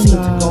 We all seem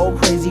to go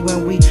crazy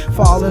when we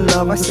fall in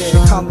love. I said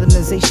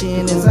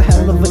colonization is a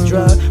hell of a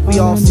drug. We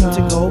all seem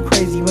to go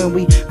crazy when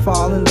we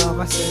fall in love.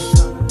 I said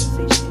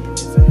colonization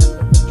is a hell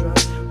of a drug.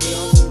 We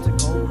all seem to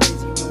go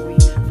crazy when we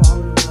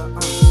fall in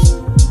love.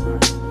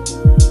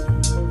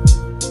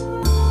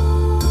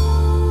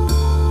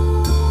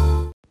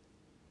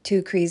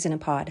 Two Crees in a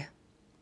Pod.